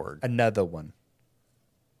Discord Another one.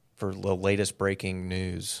 for the latest breaking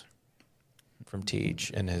news from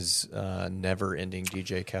Teach and his never-ending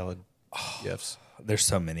DJ Khaled gifts. There's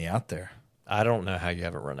so many out there. I don't know how you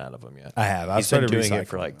haven't run out of them yet. I have. I've He's been started doing it recycling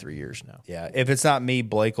for like them. 3 years now. Yeah. If it's not me,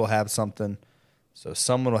 Blake will have something. So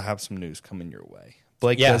someone will have some news coming your way.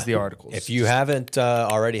 Blake does the articles. If you haven't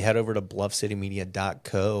already, head over to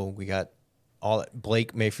bluffcitymedia.co. We got all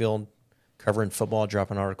Blake Mayfield covering football,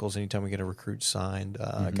 dropping articles anytime we get a recruit signed.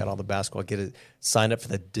 Got all the basketball. Get it signed up for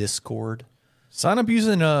the Discord. Sign up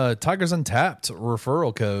using Tigers Untapped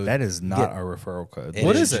referral code. That is not our referral code.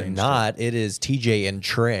 What is it? Not. It is TJ and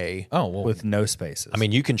Trey. Oh, well. With no spaces. I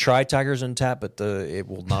mean, you can try Tigers Untapped, but it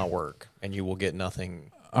will not work, and you will get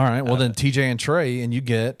nothing. All right. Well, then TJ and Trey, and you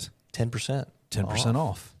get 10%. 10%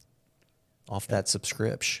 off. Off that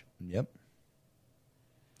subscription. Yep.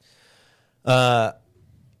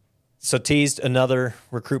 So teased another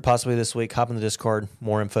recruit possibly this week. Hop in the Discord.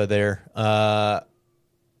 More info there.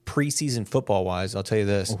 Preseason football wise, I'll tell you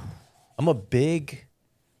this. I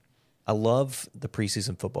love the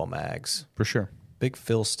preseason football mags. For sure. Big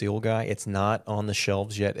Phil Steele guy. It's not on the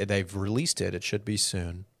shelves yet. They've released it. It should be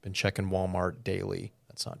soon. Been checking Walmart daily.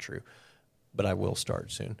 That's not true. But I will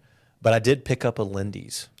start soon. But I did pick up a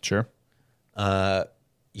Lindy's. Sure. You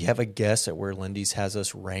have a guess at where Lindy's has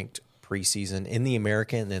us ranked preseason in the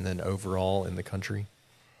American and then overall in the country?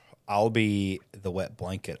 I'll be the wet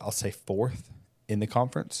blanket. I'll say 4th in the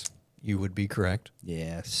conference. You would be correct.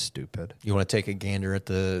 Yeah, stupid. You want to take a gander at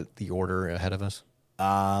the order ahead of us?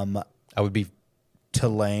 I would be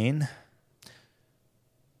Tulane,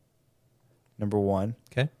 number 1.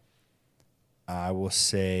 okay. I will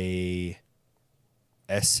say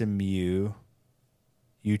SMU,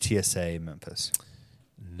 UTSA, Memphis.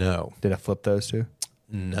 No. Did I flip those two?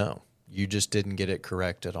 No. You just didn't get it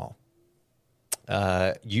correct at all.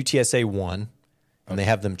 UTSA won, and they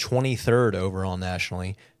have them 23rd overall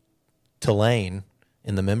nationally. Tulane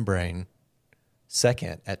in the membrane,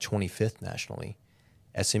 2nd at 25th nationally.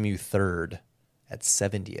 SMU 3rd at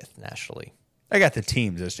 70th nationally. I got the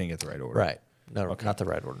teams. I just didn't get the right order. Right. No, not the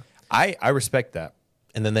right order. I respect that.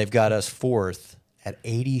 And then they've got us 4th at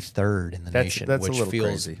 83rd in the nation, That's a which little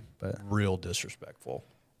feels crazy, but real disrespectful.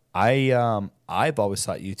 I've always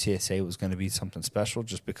thought UTSA was going to be something special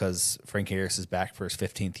just because Frank Harris is back for his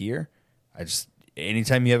 15th year.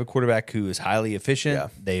 Anytime you have a quarterback who is highly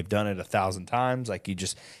efficient, they've done it 1,000 times.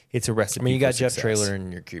 It's a recipe. I mean, you got for Jeff success. Traylor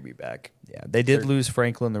and your QB back. Yeah, they did lose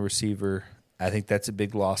Franklin, the receiver. I think that's a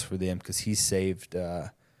big loss for them because he saved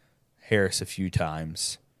Harris a few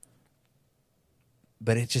times.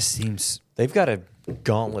 But it just seems They've got a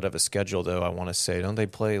gauntlet of a schedule, though, I want to say. Don't they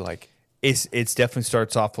play like... it's definitely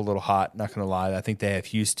starts off a little hot. Not going to lie. I think they have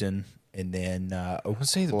Houston and then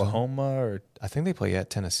say the- Oklahoma or I think they play at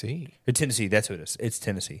Tennessee. Tennessee. That's what it is. It's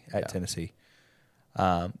Tennessee at Tennessee,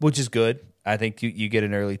 which is good. I think you get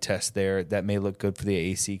an early test there. That may look good for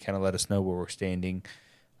the AAC. Kind of let us know where we're standing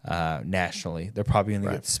nationally. They're probably going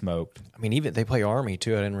to get smoked. I mean, even they play Army,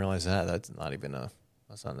 too. I didn't realize that. That's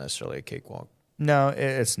not necessarily a cakewalk. No,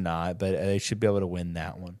 it's not, but they should be able to win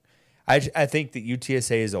that one. I think that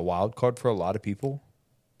UTSA is a wild card for a lot of people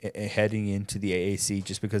heading into the AAC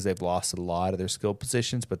just because they've lost a lot of their skill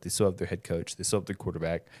positions, but they still have their head coach. They still have their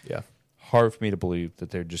quarterback. Yeah. Hard for me to believe that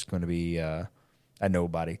they're just going to be a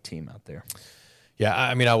nobody team out there. Yeah,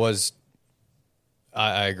 I mean,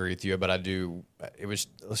 I agree with you, but it was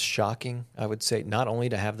shocking, I would say, not only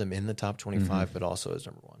to have them in the top 25, but also as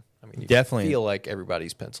number 1. I mean, you Definitely feel like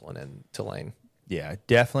everybody's penciling in Tulane. Yeah,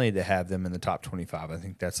 definitely to have them in the top 25. I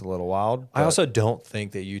think that's a little wild. I also don't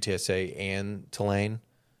think that UTSA and Tulane,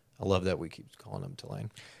 I love that we keep calling them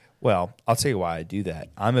Tulane. Well, I'll tell you why I do that.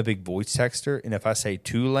 I'm a big voice texter, and if I say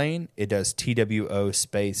Tulane, it does TWO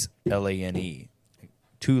space LANE.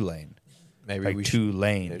 Tulane. Maybe like we two should,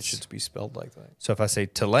 lanes. It should be spelled like that. So if I say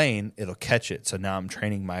Tulane, it'll catch it. So now I'm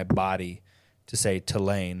training my body to say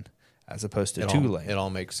Tulane as opposed to Tulane. It all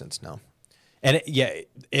makes sense now. And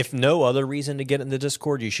if no other reason to get in the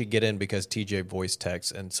Discord, you should get in because TJ voice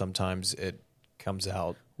texts, and sometimes it comes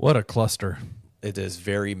out. What a cluster. It is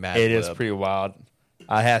very mad. It is pretty wild.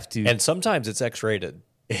 I have to. And sometimes it's X-rated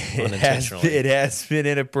unintentionally. It has been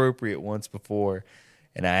inappropriate once before,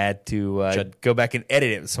 and I had to go back and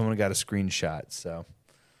edit it. Someone got a screenshot. So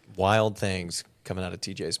wild things coming out of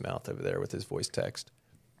TJ's mouth over there with his voice text.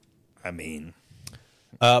 I mean...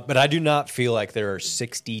 but I do not feel like there are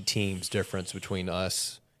 60 teams difference between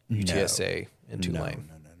us, UTSA, and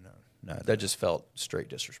Tulane. No. That just felt straight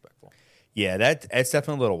disrespectful. Yeah, that's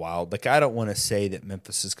definitely a little wild. Like, I don't want to say that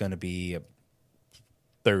Memphis is going to be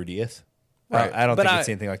 30th. Right. I don't But think it's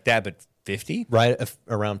anything like that, but 50? Right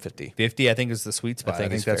around 50. 50, I think, is the sweet spot. I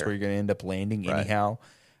think it's that's fair. where you're going to end up landing Right. anyhow.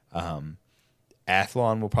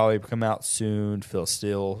 Athlon will probably come out soon. Phil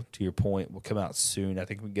Steele, to your point, will come out soon. I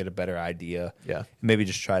think we can get a better idea. Yeah. Maybe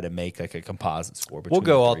just try to make like a composite score. We'll between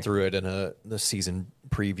go the all three. through it in the season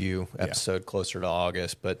preview episode closer to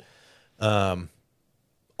August. But all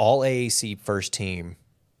AAC first team,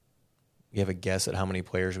 you have a guess at how many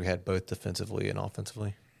players we had both defensively and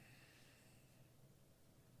offensively?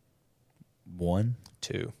 1,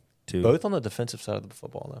 Two. 2. Both on the defensive side of the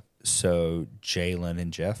football, though. So Jalen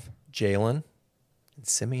and Jeff. Jalen and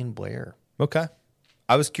Simeon Blair. Okay.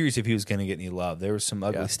 I was curious if he was going to get any love. There were some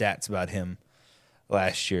ugly Yeah. stats about him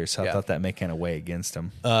last year, so I Yeah. thought that may kind of weigh against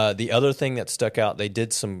him. The other thing that stuck out, they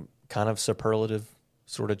did some kind of superlative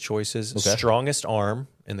sort of choices. Okay. Strongest arm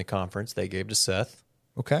in the conference, they gave to Seth.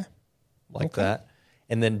 Okay. Like that.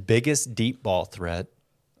 And then biggest deep ball threat.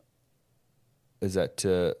 Is that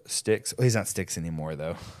Sticks? Well, he's not Sticks anymore,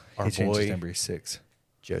 though. Our He changed his boy- number. He's 6.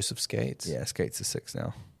 Joseph Skates. Yeah, Skates is 6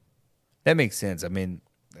 now. That makes sense. I mean,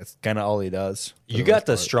 that's kind of all he does. for You got most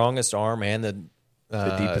the part. strongest arm and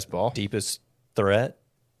the deepest ball? deepest threat.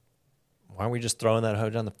 Why aren't we just throwing that hoe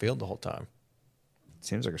down the field the whole time?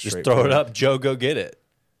 Seems like a Just straight throw it forward. up, Joe, go get it.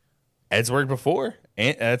 It's worked before.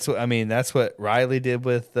 And that's what Riley did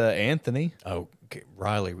with Anthony. Oh, okay.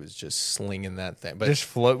 Riley was just slinging that thing. But Just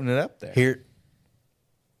floating it up there. here,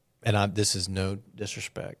 and this is no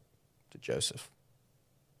disrespect to Joseph,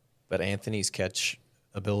 but Anthony's catch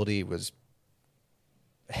ability was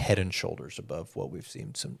head and shoulders above what we've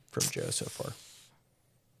seen from Joe so far.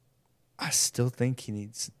 I still think he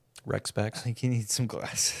needs. Rec I specs. think he needs some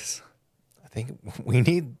glasses. I think we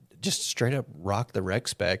need just straight up rock the rec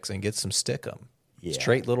specs and get some stick 'em. Yeah.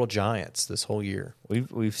 Straight little giants this whole year.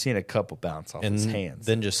 We've seen a couple bounce off And his hands.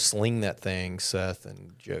 then just sling that thing, Seth,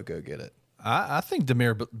 and Joe go get it. I think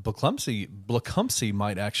Demir Blakumsey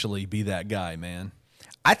might actually be that guy, man.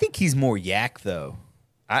 I think he's more yak though.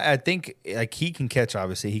 I think like he can catch.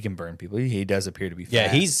 Obviously, he can burn people. He does appear to be. Yeah,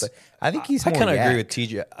 fast, but I think he's. I more kind of agree yak. with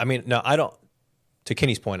TJ. I mean, no, I don't. To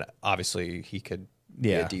Kenny's point, obviously he could be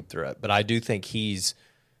Yeah. a deep threat, but I do think he's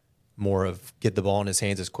more of get the ball in his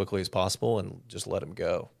hands as quickly as possible and just let him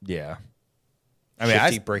go. Yeah. I mean,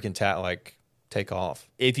 deep break and take off.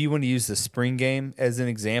 If you want to use the spring game as an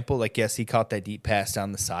example, like yes, he caught that deep pass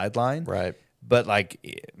down the sideline, Right. But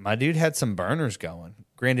like my dude had some burners going.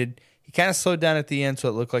 Granted, he kind of slowed down at the end, so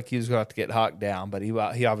it looked like he was going to have to get hawked down, but he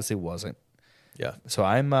obviously wasn't. Yeah. So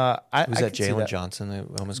I'm. Was I that could see Jalen Johnson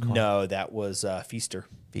that almost caught? No, that was Feaster.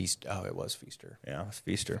 Feast. Oh, it was Feaster. Yeah, it was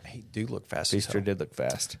Feaster. He do look fast. Feaster as hell. did look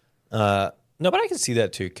fast. No, but I can see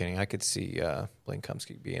that too, Kenny. I could see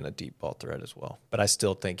Blinkumsky being a deep ball threat as well. But I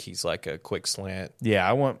still think he's like a quick slant, Yeah,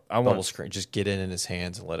 I want. bubble screen. Just get it in his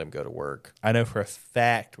hands and let him go to work. I know for a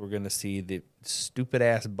fact we're going to see the stupid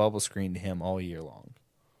ass bubble screen to him all year long.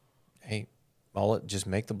 Hey, just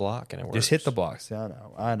make the block and it works. Just hit the blocks. Yeah,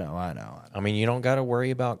 I know. I mean, you don't got to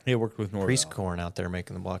worry about He worked with Norvell. Priestcorn out there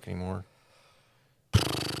making the block anymore.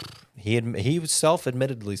 He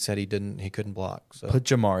self-admittedly said he couldn't block. So Put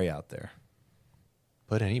Jamari out there.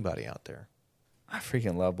 put anybody out there. I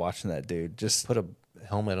freaking love watching that dude. Just Put a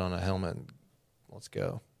helmet on a helmet. And let's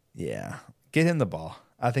go. yeah, get him the ball.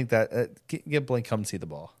 I think that get Blink come see the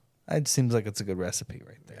ball. It seems like it's a good recipe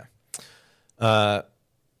right there.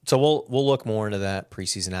 So we'll look more into that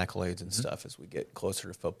preseason accolades and stuff as we get closer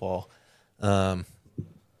to football. Final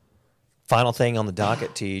thing on the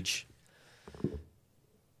docket, Teej.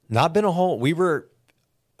 Not been a whole. We were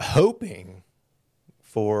hoping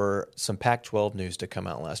for some Pac-12 news to come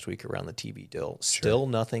out last week around the TV deal. Still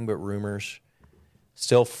nothing but rumors.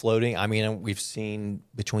 Still floating. I mean, we've seen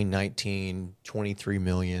between 19, 23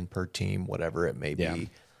 million per team, whatever it may be.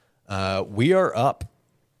 We are up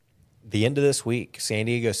the end of this week. San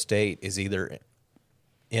Diego State is either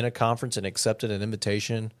in a conference and accepted an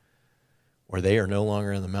invitation, or they are no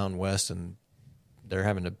longer in the Mountain West and they're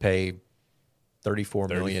having to pay $34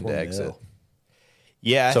 million to exit.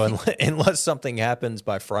 Yeah. So unless something happens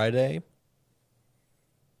by Friday,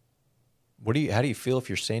 how do you feel if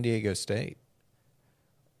you're San Diego State?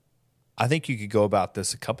 I think you could go about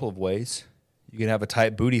this a couple of ways. You can have a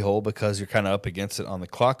tight booty hole because you're kind of up against it on the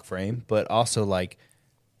clock frame, but also like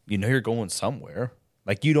you're going somewhere.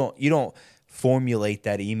 Like you don't formulate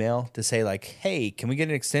that email to say like, "Hey, can we get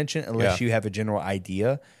an extension?" unless you have a general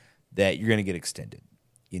idea that you're going to get extended.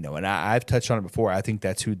 And I've touched on it before. I think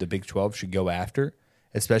that's who the Big 12 should go after,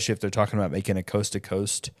 especially if they're talking about making a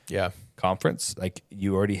coast-to-coast conference. Like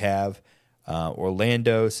you already have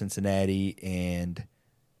Orlando, Cincinnati, and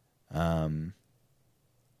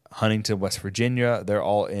Huntington, West Virginia, they're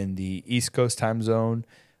all in the East Coast time zone.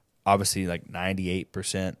 Obviously, like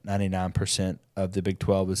 98%, 99% of the Big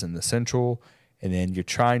 12 is in the Central. And then you're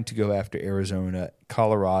trying to go after Arizona,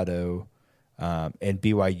 Colorado, and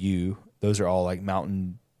BYU. Those are all like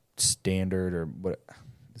Mountain Standard, or what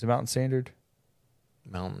is it, Mountain Standard?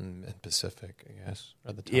 Mountain and Pacific, I guess.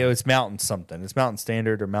 Are the Yeah, it's Mountain something. It's Mountain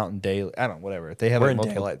Standard or Mountain Daily. I don't know, whatever. They have We're like in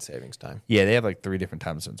multiple, daylight savings time. Yeah, they have like 3 different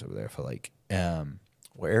time zones over there. For like, Well,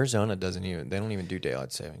 Arizona doesn't even. They don't even do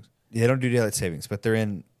daylight savings. they don't do daylight savings, but they're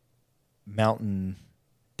in Mountain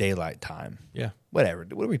Daylight Time. Yeah. Whatever.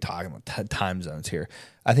 What are we talking about? Time zones here.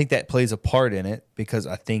 I think that plays a part in it because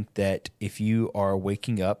I think that if you are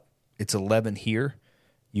waking up, it's 11 here.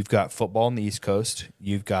 You've got football on the East Coast.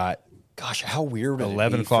 You've got Gosh, how weird would it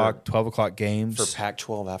 11 be o'clock, 12 o'clock games. for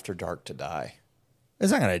Pac-12 after dark to die?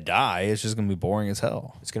 It's not going to die. It's just going to be boring as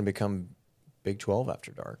hell. It's going to become Big 12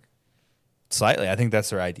 after dark Slightly. I think that's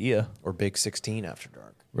their idea, or Big 16 after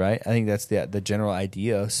dark. right? I think that's the general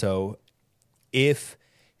idea. So if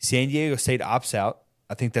San Diego State opts out,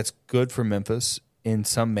 I think that's good for Memphis in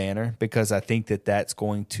some manner because I think that that's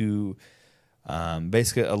going to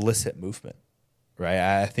basically elicit movement,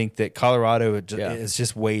 right? I think that Colorado is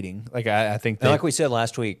just waiting. Like I think that, And like we said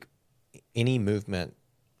last week, any movement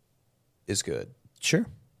is good, sure,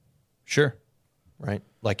 right?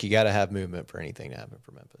 Like you got to have movement for anything to happen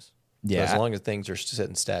for Memphis. Yeah. So as long as things are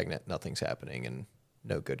sitting stagnant, nothing's happening, and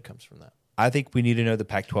no good comes from that. I think we need to know the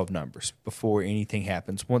Pac-12 numbers before anything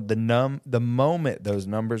happens. When the moment those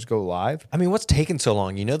numbers go live, I mean, what's taking so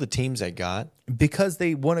long? You know the teams they got. because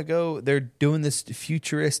they want to go, they're doing this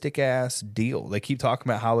futuristic ass deal. They keep talking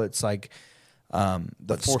about how it's like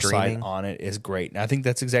the foresight streaming? on it is great, and I think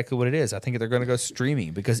that's exactly what it is. I think they're going to go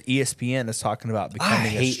streaming because ESPN is talking about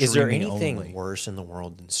becoming a Is there streaming anything only. worse in the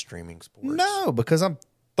world than streaming sports? No, because I'm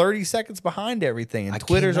 30 seconds behind everything, and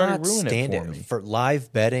Twitter's already ruined it for me. For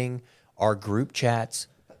live betting, our group chats.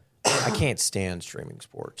 I can't stand streaming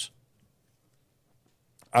sports.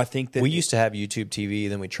 I think that We used to have YouTube TV,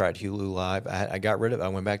 then we tried Hulu Live. I got rid of it. I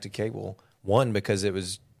went back to cable. One, because it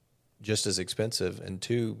was just as expensive, and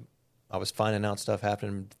two, I was finding out stuff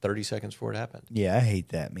happening 30 seconds before it happened. yeah, I hate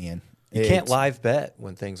that, man. You can't live bet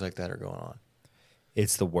when things like that are going on.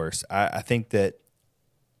 It's the worst. I think that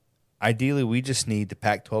ideally we just need the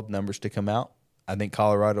Pac-12 numbers to come out. I think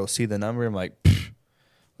Colorado will see the number and like,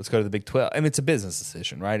 let's go to the Big 12. I mean, it's a business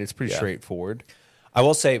decision, right? It's pretty straightforward. I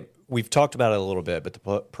will say, we've talked about it a little bit, but the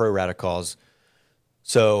pro rata calls.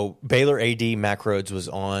 So Baylor AD Mac Rhodes was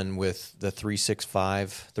on with the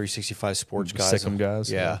 365 sports guys. Sick'em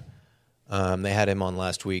guys. Yeah. They had him on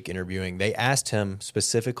last week interviewing. They asked him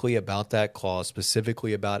specifically about that clause,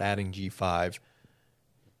 specifically about adding G5.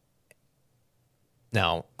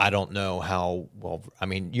 Now, I don't know how well, I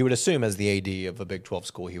mean, you would assume as the AD of a Big 12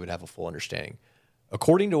 school, he would have a full understanding.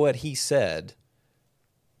 According to what he said,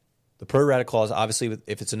 the pro rata clause, obviously,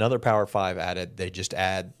 if it's another Power 5 added, they just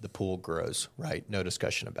add the pool grows, right? No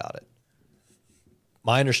discussion about it.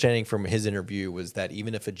 My understanding from his interview was that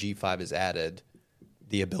even if a G5 is added,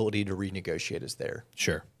 the ability to renegotiate is there.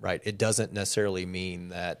 Sure. Right? It doesn't necessarily mean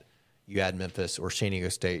that you add Memphis or San Diego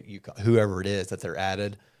State, whoever it is that they're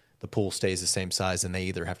added, the pool stays the same size and they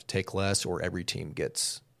either have to take less or every team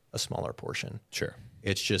gets a smaller portion. Sure.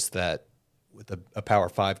 It's just that with a Power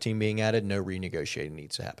 5 team being added, no renegotiating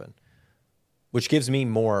needs to happen, which gives me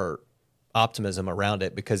more optimism around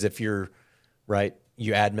it because if you're right,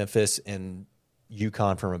 you add Memphis and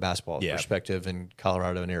UConn from a basketball perspective and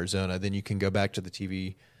Colorado and Arizona, then you can go back to the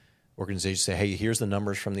TV organization and say, hey, here's the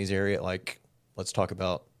numbers from these areas. Like, let's talk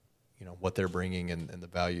about, what they're bringing and the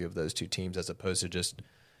value of those two teams as opposed to just,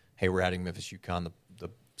 hey, we're adding Memphis, UConn. The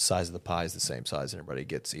size of the pie is the same size and everybody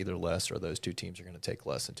gets either less or those two teams are going to take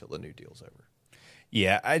less until the new deal's over.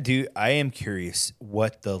 Yeah, I do. I am curious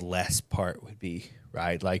what the less part would be,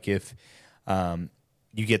 right? Like if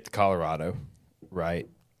you get the Colorado, right?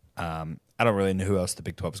 I don't really know who else the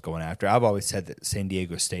Big 12 is going after. I've always said that San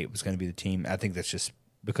Diego State was going to be the team. I think that's just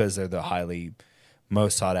because they're the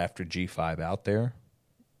most sought after G5 out there.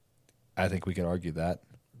 I think we could argue that.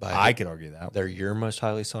 I could argue that. They're your most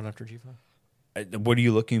highly sought after G5? What are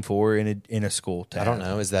you looking for in a school? I don't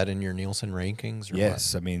know. Is that in your Nielsen rankings? Or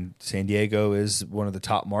yes. what? I mean, San Diego is one of the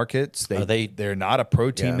top markets. They're not a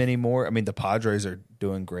pro team Yeah. anymore. I mean, the Padres are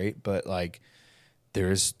doing great, but like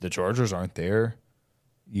the Chargers aren't there.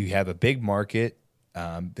 You have a big market.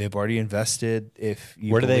 They've already invested. If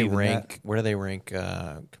you Where do they believe in rank? Where do they rank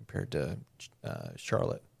compared to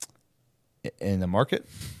Charlotte? that, in the market?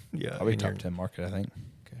 Yeah, Probably in top your- 10 market, I think.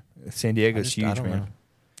 Okay. San Diego's I huge, don't man. know.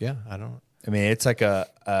 Yeah, I don't. I mean, it's like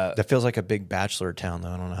That feels like a big bachelor town, though.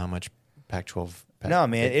 I don't know how much Pac-12. No,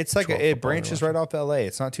 man, it's like 12 it football branches they're right off L.A.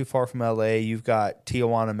 It's not too far from L.A. You've got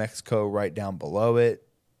Tijuana, Mexico, right down below it.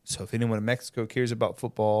 So if anyone in Mexico cares about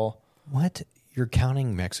football, What? You're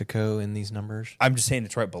counting Mexico in these numbers? I'm just saying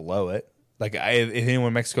it's right below it. Like if anyone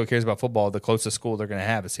in Mexico cares about football, the closest school they're going to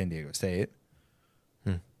have is San Diego State.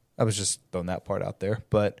 I was just throwing that part out there,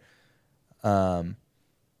 but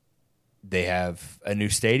they have a new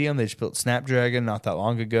stadium. They just built Snapdragon not that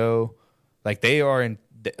long ago. Like they are in.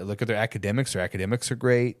 Look at their academics. Their academics are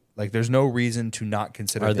great. Like there's no reason to not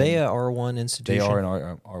consider. Are them. they a R1 institution? They are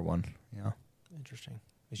an R1. Yeah. Interesting.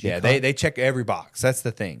 Is Yeah. UConn- They check every box. That's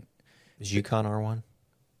the thing. Is UConn R1?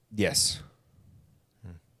 Yes.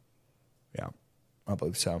 Yeah, I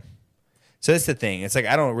believe so. So that's the thing. It's like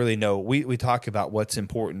I don't really know. We talk about what's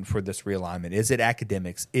important for this realignment. Is it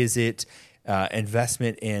academics? Is it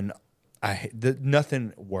investment in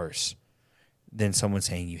nothing worse than someone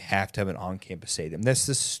saying you have to have an on-campus stadium? That's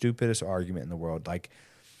the stupidest argument in the world. Like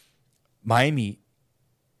Miami,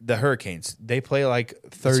 the Hurricanes, they play like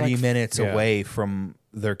 30 minutes away from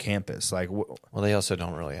their campus. Like, Well, they also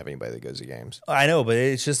don't really have anybody that goes to games. I know, but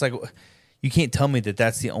it's just like you can't tell me that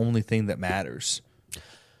that's the only thing that matters.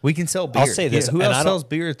 We can sell beer. I'll say this, Who and else sells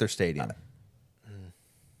beer at their stadium?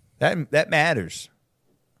 That matters,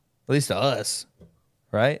 at least to us,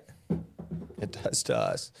 right? It does to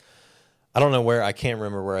us. I don't know where. I can't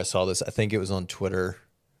remember where I saw this. I think it was on Twitter.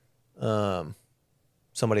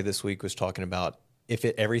 Somebody this week was talking about if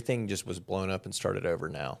everything just was blown up and started over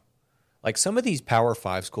now. Like some of these Power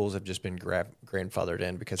 5 schools have just been grandfathered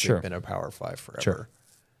in because they've been a Power 5 forever. Sure.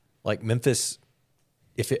 Like Memphis,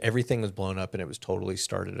 if everything was blown up and it was totally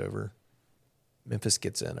started over, Memphis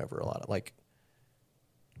gets in over a lot of, like,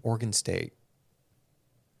 Oregon State.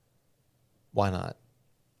 Why not?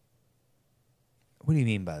 What do you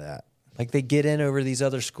mean by that? Like, they get in over these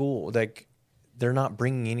other schools. Like, they're not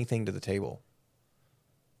bringing anything to the table.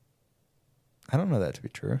 I don't know that to be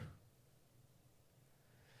true.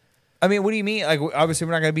 I mean, what do you mean? Like, obviously,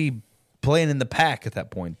 we're not going to be playing in the PAC at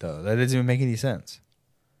that point, though. That doesn't even make any sense.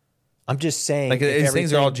 I'm just saying. Like, these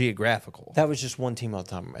things are all geographical. That was just one team off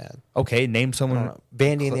the top of my head. Okay, name someone.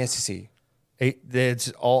 Bandy in the SEC.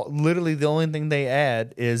 It's all literally the only thing they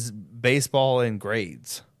add is baseball and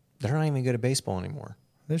grades. They're not even good at baseball anymore.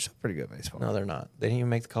 They're still pretty good at baseball. No, they're not. They didn't even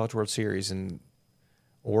make the College World Series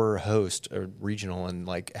or host a regional, and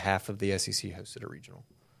like half of the SEC hosted a regional.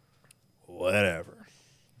 Whatever.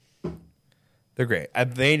 They're great.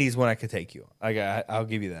 Vandy's one I could take you. I'll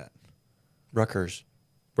give you that. Rutgers.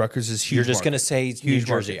 Rutgers is huge. You're just market. going to say Huge New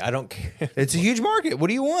Jersey. market. I don't care. It's a huge market. What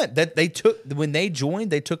do you want? That they took when they joined,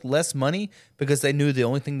 they took less money because they knew the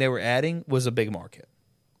only thing they were adding was a big market.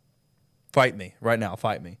 Fight me right now.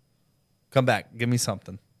 Fight me. Come back. Give me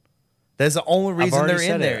something. That's the only reason they're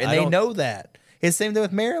in there, and they know that. It's the same thing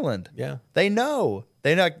with Maryland. Yeah, they know.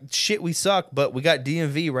 They know shit. We suck, but we got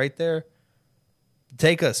DMV right there.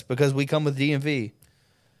 Take us because we come with DMV.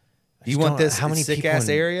 You want this sick ass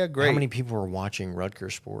area? Great. How many people are watching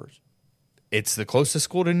Rutgers sports? It's the closest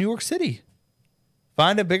school to New York City.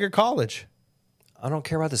 Find a bigger college. I don't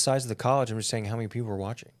care about the size of the college. I'm just saying how many people are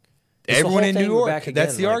watching. Everyone in New York.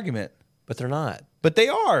 That's the argument. But they're not. But they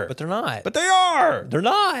are. But they're not. But they are. They're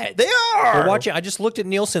not. They are. They're watching. I just looked at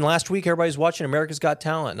Nielsen last week. Everybody's watching America's Got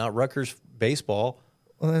Talent, not Rutgers baseball.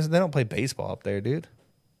 Well, they don't play baseball up there, dude.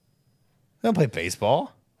 They don't play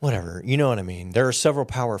baseball. Whatever. You know what I mean. There are several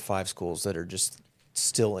Power 5 schools that are just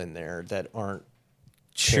still in there that aren't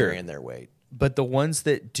carrying their weight. But the ones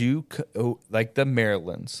that do, like the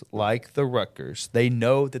Marylands, like the Rutgers, they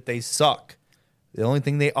know that they suck. The only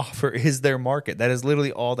thing they offer is their market. That is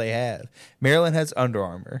literally all they have. Maryland has Under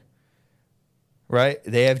Armour, right?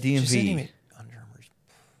 They have DMV. Under Armour's.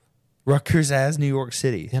 Rutgers has New York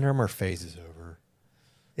City. The Under Armour phase is over.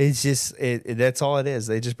 It's just that's all it is.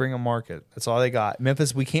 They just bring a market. That's all they got.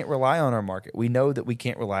 Memphis, we can't rely on our market. We know that we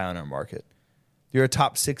can't rely on our market. You're a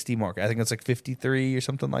top 60 market. I think it's like 53 or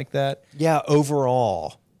something like that. Yeah,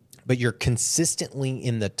 overall. But you're consistently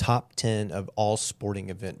in the top 10 of all sporting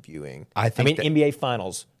event viewing. NBA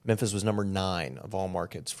Finals, Memphis was number 9 of all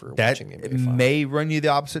markets for watching the NBA Finals. That may run you the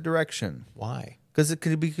opposite direction. Why? Because it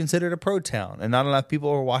could be considered a pro town, and not enough people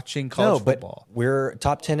are watching college football. But we're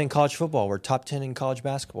top 10 in college football. We're top 10 in college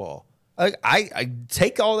basketball. I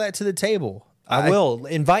take all that to the table. I will.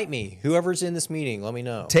 Invite me. Whoever's in this meeting, let me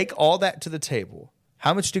know. Take all that to the table.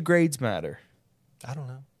 How much do grades matter? I don't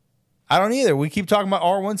know. I don't either. We keep talking about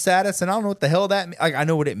R1 status, and I don't know what the hell that. I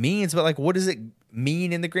know what it means, but what does it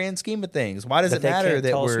mean in the grand scheme of things? Why does it matter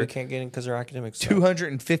that we can't get in because our academics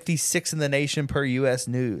 256 in the nation per U.S.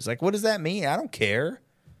 News? What does that mean? I don't care.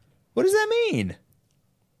 What does that mean?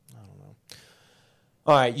 I don't know.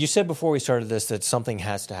 All right, you said before we started this that something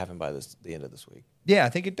has to happen by the end of this week. Yeah, I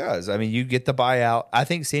think it does. I mean, you get the buyout. I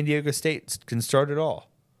think San Diego State can start it all.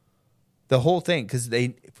 The whole thing, because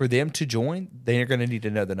for them to join, they're going to need to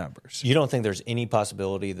know the numbers. You don't think there's any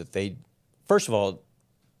possibility that they, first of all,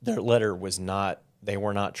 their letter was not, they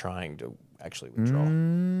were not trying to actually withdraw.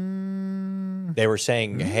 They were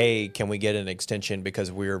saying, hey, can we get an extension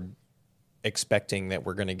because we're expecting that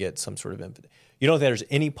we're going to get some sort of infinite. You don't think there's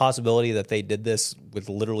any possibility that they did this with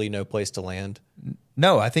literally no place to land?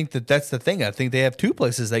 No, I think that's the thing. I think they have two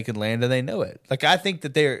places they can land, and they know it. Like, I think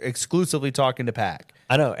that they're exclusively talking to PAC.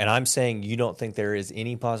 I know, and I'm saying you don't think there is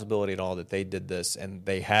any possibility at all that they did this and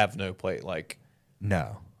they have no place, like,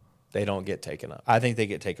 No. they don't get taken up. I think they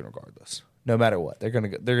get taken regardless. No matter what. They're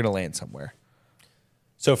gonna land somewhere.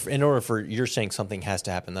 So in order for, you're saying something has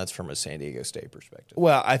to happen, that's from a San Diego State perspective.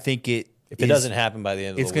 Well, I think if If it doesn't happen by the end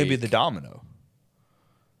of the week. it's going to be the domino.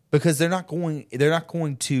 Because they're not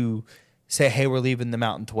going to say, hey, we're leaving the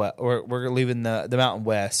Mountain 12, or we're leaving the Mountain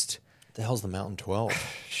West. What the hell's the Mountain 12?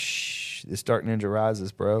 Shh, this Dark Ninja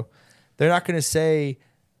Rises, bro. They're not going to say,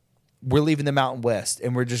 we're leaving the Mountain West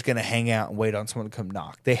and we're just going to hang out and wait on someone to come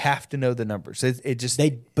knock. They have to know the numbers.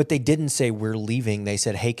 But they didn't say we're leaving. They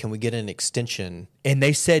said, hey, can we get an extension? And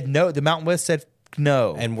they said no. The Mountain West said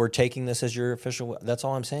no. And we're taking this as your official. That's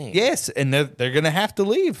all I'm saying. Yes, and they're going to have to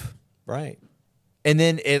leave. Right. And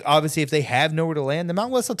then, obviously, if they have nowhere to land, the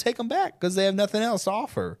Mountain West will take them back because they have nothing else to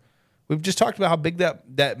offer. We've just talked about how big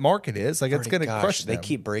that market is. Like, it's going to crush them. They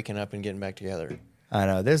keep breaking up and getting back together. I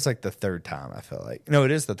know. There's like the third time, I feel like. No,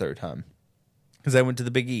 it is the third time. Because I went to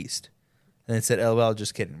the Big East. And they said, LOL,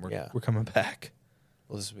 just kidding. We're coming back.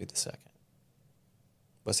 Well, this would be the second.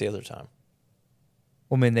 What's the other time?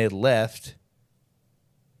 Well, I mean, they left.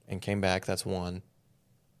 And came back. That's one.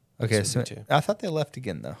 Okay, This would so be two. I thought they left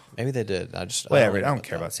again, though. Maybe they did. Whatever. I don't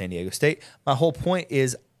care about San Diego State. My whole point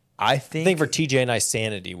is, I I think think for TJ and I's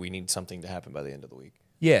sanity, we need something to happen by the end of the week.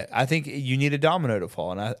 yeah, I think you need a domino to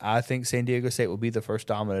fall. And I think San Diego State will be the first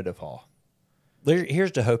domino to fall.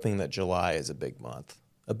 Here's to hoping that July is a big month,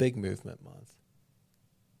 a big movement month.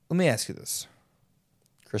 Let me ask you this.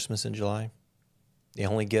 Christmas in July. The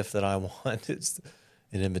only gift that I want is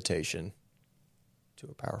an invitation to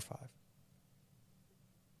a Power 5.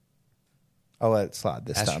 I'll let it slide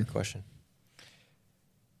this Ask time. your question.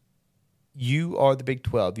 You are the Big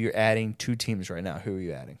 12. You're adding two teams right now. Who are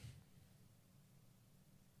you adding?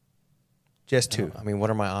 Just two. I mean,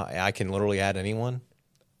 what are I can literally add anyone.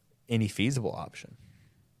 Any feasible option.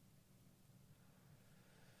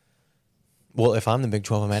 Well, if I'm the Big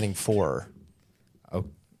 12, I'm adding 4. Oh,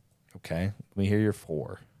 okay. Let me hear your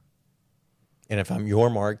 4. And if I'm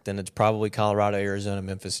your mark, then it's probably Colorado, Arizona,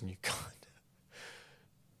 Memphis, and UConn.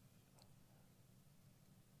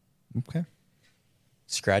 Okay.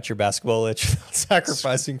 Scratch your basketball itch without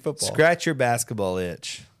sacrificing football. Scratch your basketball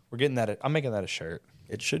itch. We're getting that. I'm making that a shirt.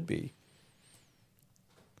 It should be.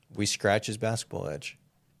 We scratch his basketball itch.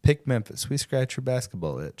 Pick Memphis. We scratch your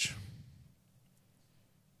basketball itch.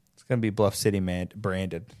 It's going to be Bluff City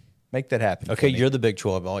branded. Make that happen. Okay, Kenny. you're the Big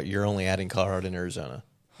 12. You're only adding Colorado and Arizona,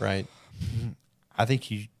 right? I think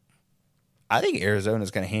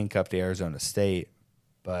Arizona's going to handcuff to Arizona State,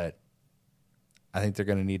 but I think they're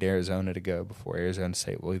going to need Arizona to go before Arizona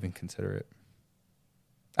State will even consider it.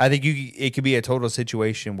 I think it could be a total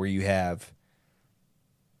situation where you have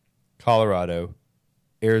Colorado,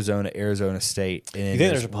 Arizona State. And You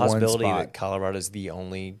think there's a possibility one that spot. Colorado is the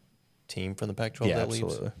only team from the Pac-12 Yeah, that leaves?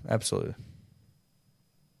 absolutely. Absolutely.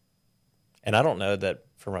 And I don't know that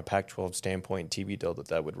from a Pac-12 standpoint, TV deal,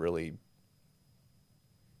 that would really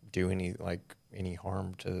do any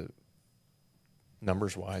harm to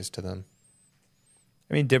numbers-wise to them.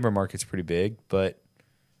 I mean, Denver market's pretty big, but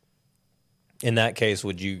In that case,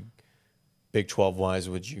 would you, Big 12-wise,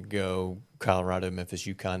 would you go Colorado, Memphis,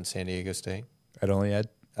 UConn, San Diego State?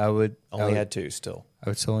 I would Had 2 still. I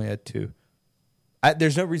would still only add 2.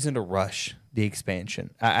 There's no reason to rush the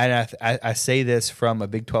expansion. I say this from a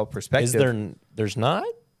Big 12 perspective. Is there? There's not?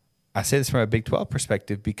 I say this from a Big 12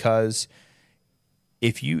 perspective because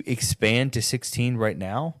if you expand to 16 right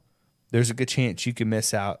now, there's a good chance you can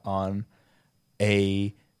miss out on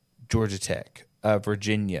a Georgia Tech, a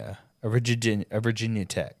Virginia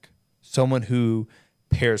Tech, someone who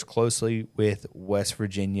pairs closely with West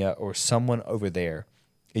Virginia or someone over there,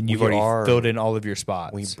 and you've already filled in all of your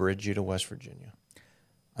spots. We bridge you to West Virginia.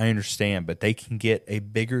 I understand, but they can get a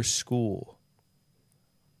bigger school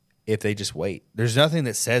if they just wait. There's nothing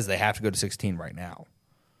that says they have to go to 16 right now.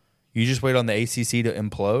 You just wait on the ACC to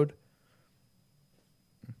implode.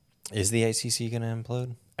 Is the ACC going to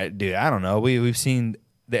implode? Dude, I don't know. We've seen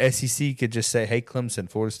the SEC could just say, hey, Clemson,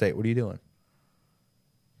 Florida State, what are you doing?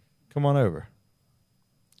 Come on over.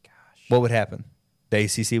 Gosh. What would happen? The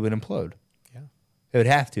ACC would implode. Yeah. It would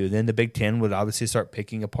have to. Then the Big Ten would obviously start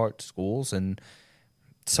picking apart schools, and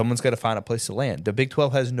someone's got to find a place to land. The Big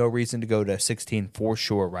 12 has no reason to go to 16 for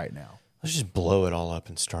sure right now. Let's just blow it all up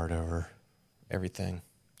and start over everything.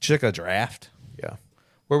 Just like a draft. Yeah.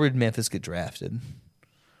 Where would Memphis get drafted?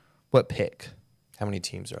 What pick? How many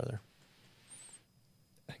teams are there?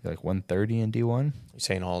 I think like 130 in D1. You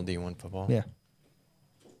saying all D1 football? Yeah.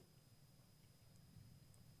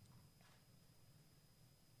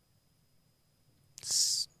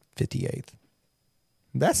 It's 58th.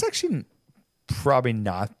 That's actually probably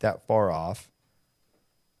not that far off.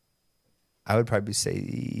 I would probably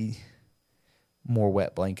say more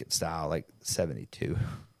wet blanket style, like 72.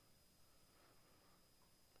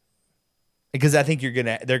 Because I think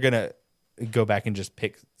they're gonna go back and just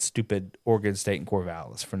pick stupid Oregon State and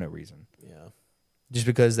Corvallis for no reason. Yeah. Just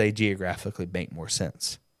because they geographically make more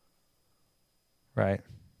sense. Right?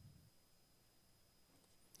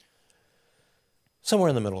 Somewhere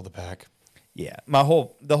in the middle of the pack. Yeah. The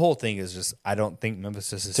whole thing is just I don't think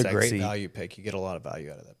Memphis is It's sexy. a great value pick. You get a lot of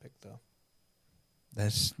value out of that pick, though.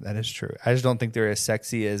 That is true. I just don't think they're as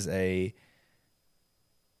sexy as a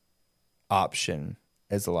option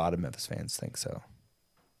as a lot of Memphis fans think so.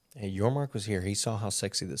 Hey, Yormark was here. He saw how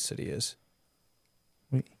sexy this city is.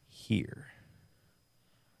 Here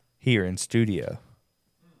in studio.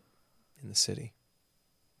 In the city.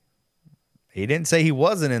 He didn't say he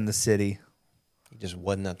wasn't in the city. He just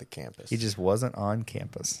wasn't at the campus. He just wasn't on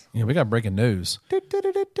campus. Yeah, we got breaking news.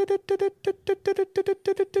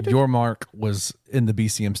 Your Mark was in the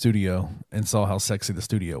BCM studio and saw how sexy the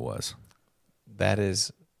studio was. That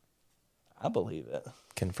is I believe it.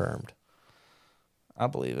 confirmed. I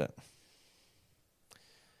believe it.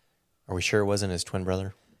 Are we sure it wasn't his twin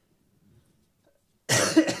brother?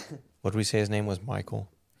 What did we say his name was? Michael?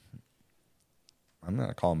 I'm going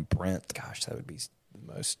to call him Brent. Gosh, that would be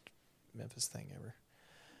the most Memphis thing ever.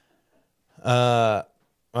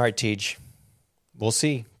 All right, Tej. We'll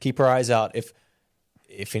see. Keep our eyes out.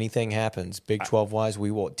 If anything happens, Big 12 wise, we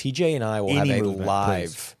will. TJ and I will have a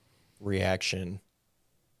live reaction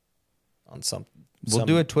on some. We'll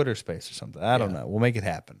do a Twitter space or something. I don't know. We'll make it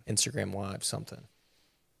happen. Instagram live, something.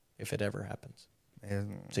 If it ever happens.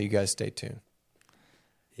 So you guys stay tuned.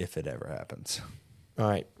 If it ever happens. All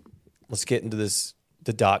right. Let's get into this.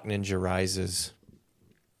 The Doc Ninja Rises.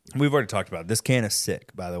 We've already talked about it. This can is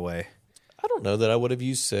sick, by the way. I don't know that I would have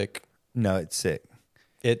used sick. No, it's sick.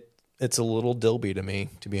 It's a little Dilby to me,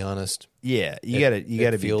 to be honest. Yeah, you gotta be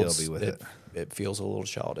Dilby with it. It feels a little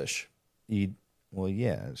childish. Well,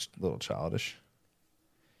 yeah, it's a little childish.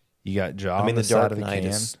 You got Jaw I mean, on the side of the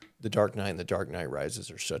can. The Dark Knight and The Dark Knight Rises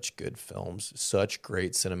are such good films, such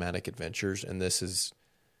great cinematic adventures, and these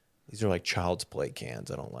are like child's play cans.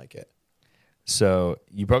 I don't like it. So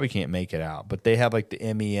you probably can't make it out, but they have like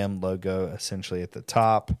the MEM logo essentially at the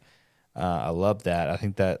top. I love that. I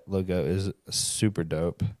think that logo is super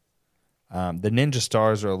dope. The Ninja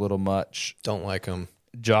Stars are a little much. Don't like them.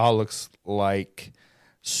 Jaw looks like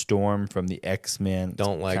Storm from the X-Men.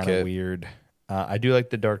 Don't like kinda it. Weird. I do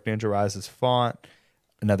like the Dark Ninja Rises font.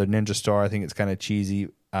 Another Ninja Star. I think it's kind of cheesy.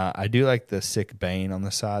 I do like the sick Bane on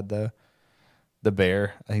the side though. The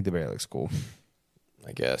bear. I think the bear looks cool.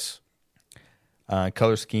 I guess.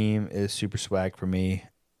 Color scheme is super swag for me.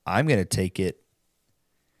 I'm going to take it.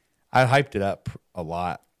 I hyped it up a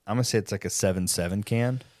lot. I'm going to say it's like a 7.7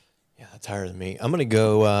 can. Yeah, that's higher than me. I'm going to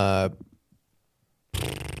go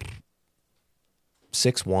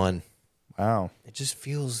 6.1. Wow. It just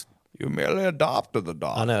feels... You merely adopted the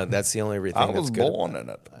dog. I know. That's the only thing I that's was good. born in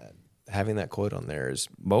it. Having that quote on there has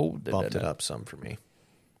Molded bumped in it up some for me.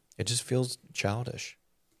 It just feels childish.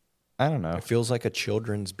 I don't know. It feels like a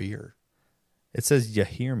children's beer. It says "You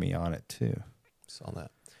hear me" on it too. Saw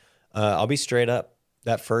that. I'll be straight up.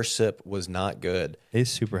 That first sip was not good. It's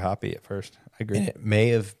super hoppy at first. I agree. And it may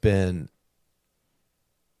have been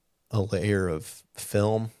a layer of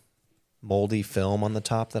film, moldy film on the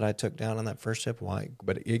top that I took down on that first sip. Why?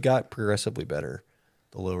 But it got progressively better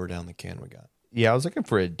the lower down the can we got. Yeah, I was looking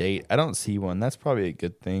for a date. I don't see one. That's probably a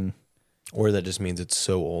good thing. Or that just means it's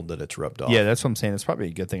so old that it's rubbed off. Yeah, that's what I'm saying. It's probably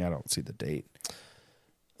a good thing I don't see the date.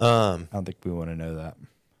 I don't think we want to know that.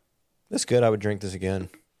 That's good. I would drink this again.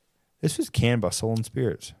 This was canned by Soul and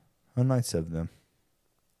Spirits. How nice of them.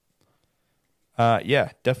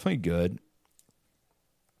 Yeah, definitely good.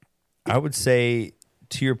 I would say,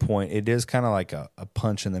 to your point, it is kind of like a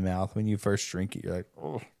punch in the mouth. When you first drink it, you're like,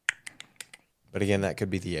 oh. But again, that could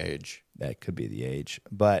be the age. That could be the age.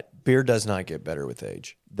 But Beer does not get better with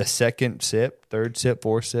age. the second sip, third sip,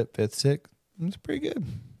 fourth sip, fifth sip, it's pretty good.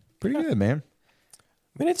 Pretty good, man.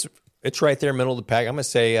 I mean, it's right there, middle of the pack. I'm going to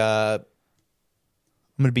say I'm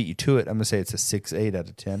going to beat you to it. I'm going to say it's a 6.8 out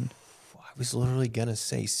of 10. I was literally going to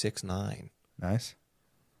say 6.9. Nice.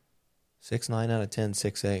 6.9 out of 10,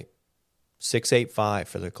 6.8. 6.85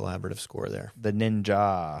 for the collaborative score there. The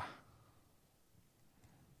Ninja.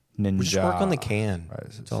 We'll just work on the can.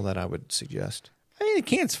 Rises. That's all that I would suggest. I mean, the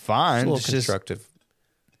can's fine. It's a It's little just constructive.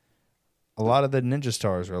 a lot of the Ninja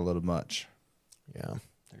Stars are a little much. Yeah,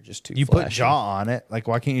 they're just too You flashy. put Jaw on it. Like,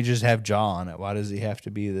 why can't you just have Jaw on it? Why does he have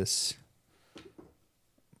to be this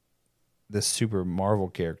super Marvel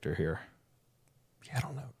character here? Yeah, I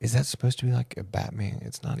don't know. Is that supposed to be like a Batman?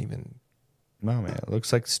 It's not even. No, man. It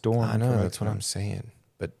looks like Storm. I know, from that's what X-Men. I'm saying.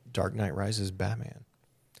 But Dark Knight Rises Batman.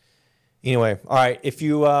 Anyway, all right. If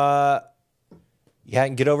you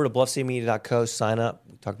can get over to bluffcitymedia.co, sign up.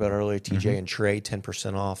 We talked about it earlier, TJ and Trey,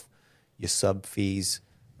 10% off. You sub fees.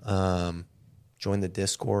 Join the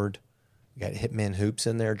Discord. We got Hitman Hoops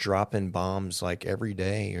in there dropping bombs like every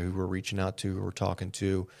day who we're reaching out to, who we're talking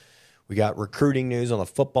to. We got recruiting news on the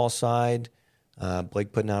football side.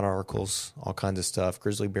 Blake putting out articles, all kinds of stuff.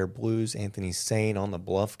 Grizzly Bear Blues, Anthony Sane on the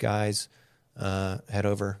Bluff guys. Head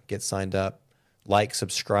over, get signed up. Like,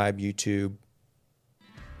 subscribe, YouTube.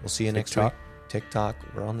 We'll see you next week. TikTok,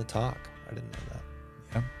 we're on the talk. I didn't know that.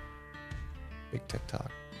 Yeah. Big TikTok.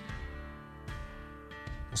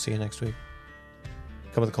 We'll see you next week.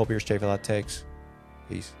 Come with the cold beer, stay for that takes.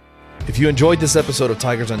 Peace. If you enjoyed this episode of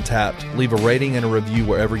Tigers Untapped, leave a rating and a review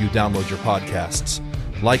wherever you download your podcasts.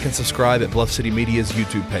 Like and subscribe at Bluff City Media's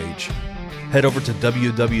YouTube page. Head over to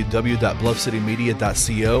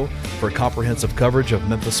www.bluffcitymedia.co for comprehensive coverage of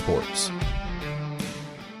Memphis sports.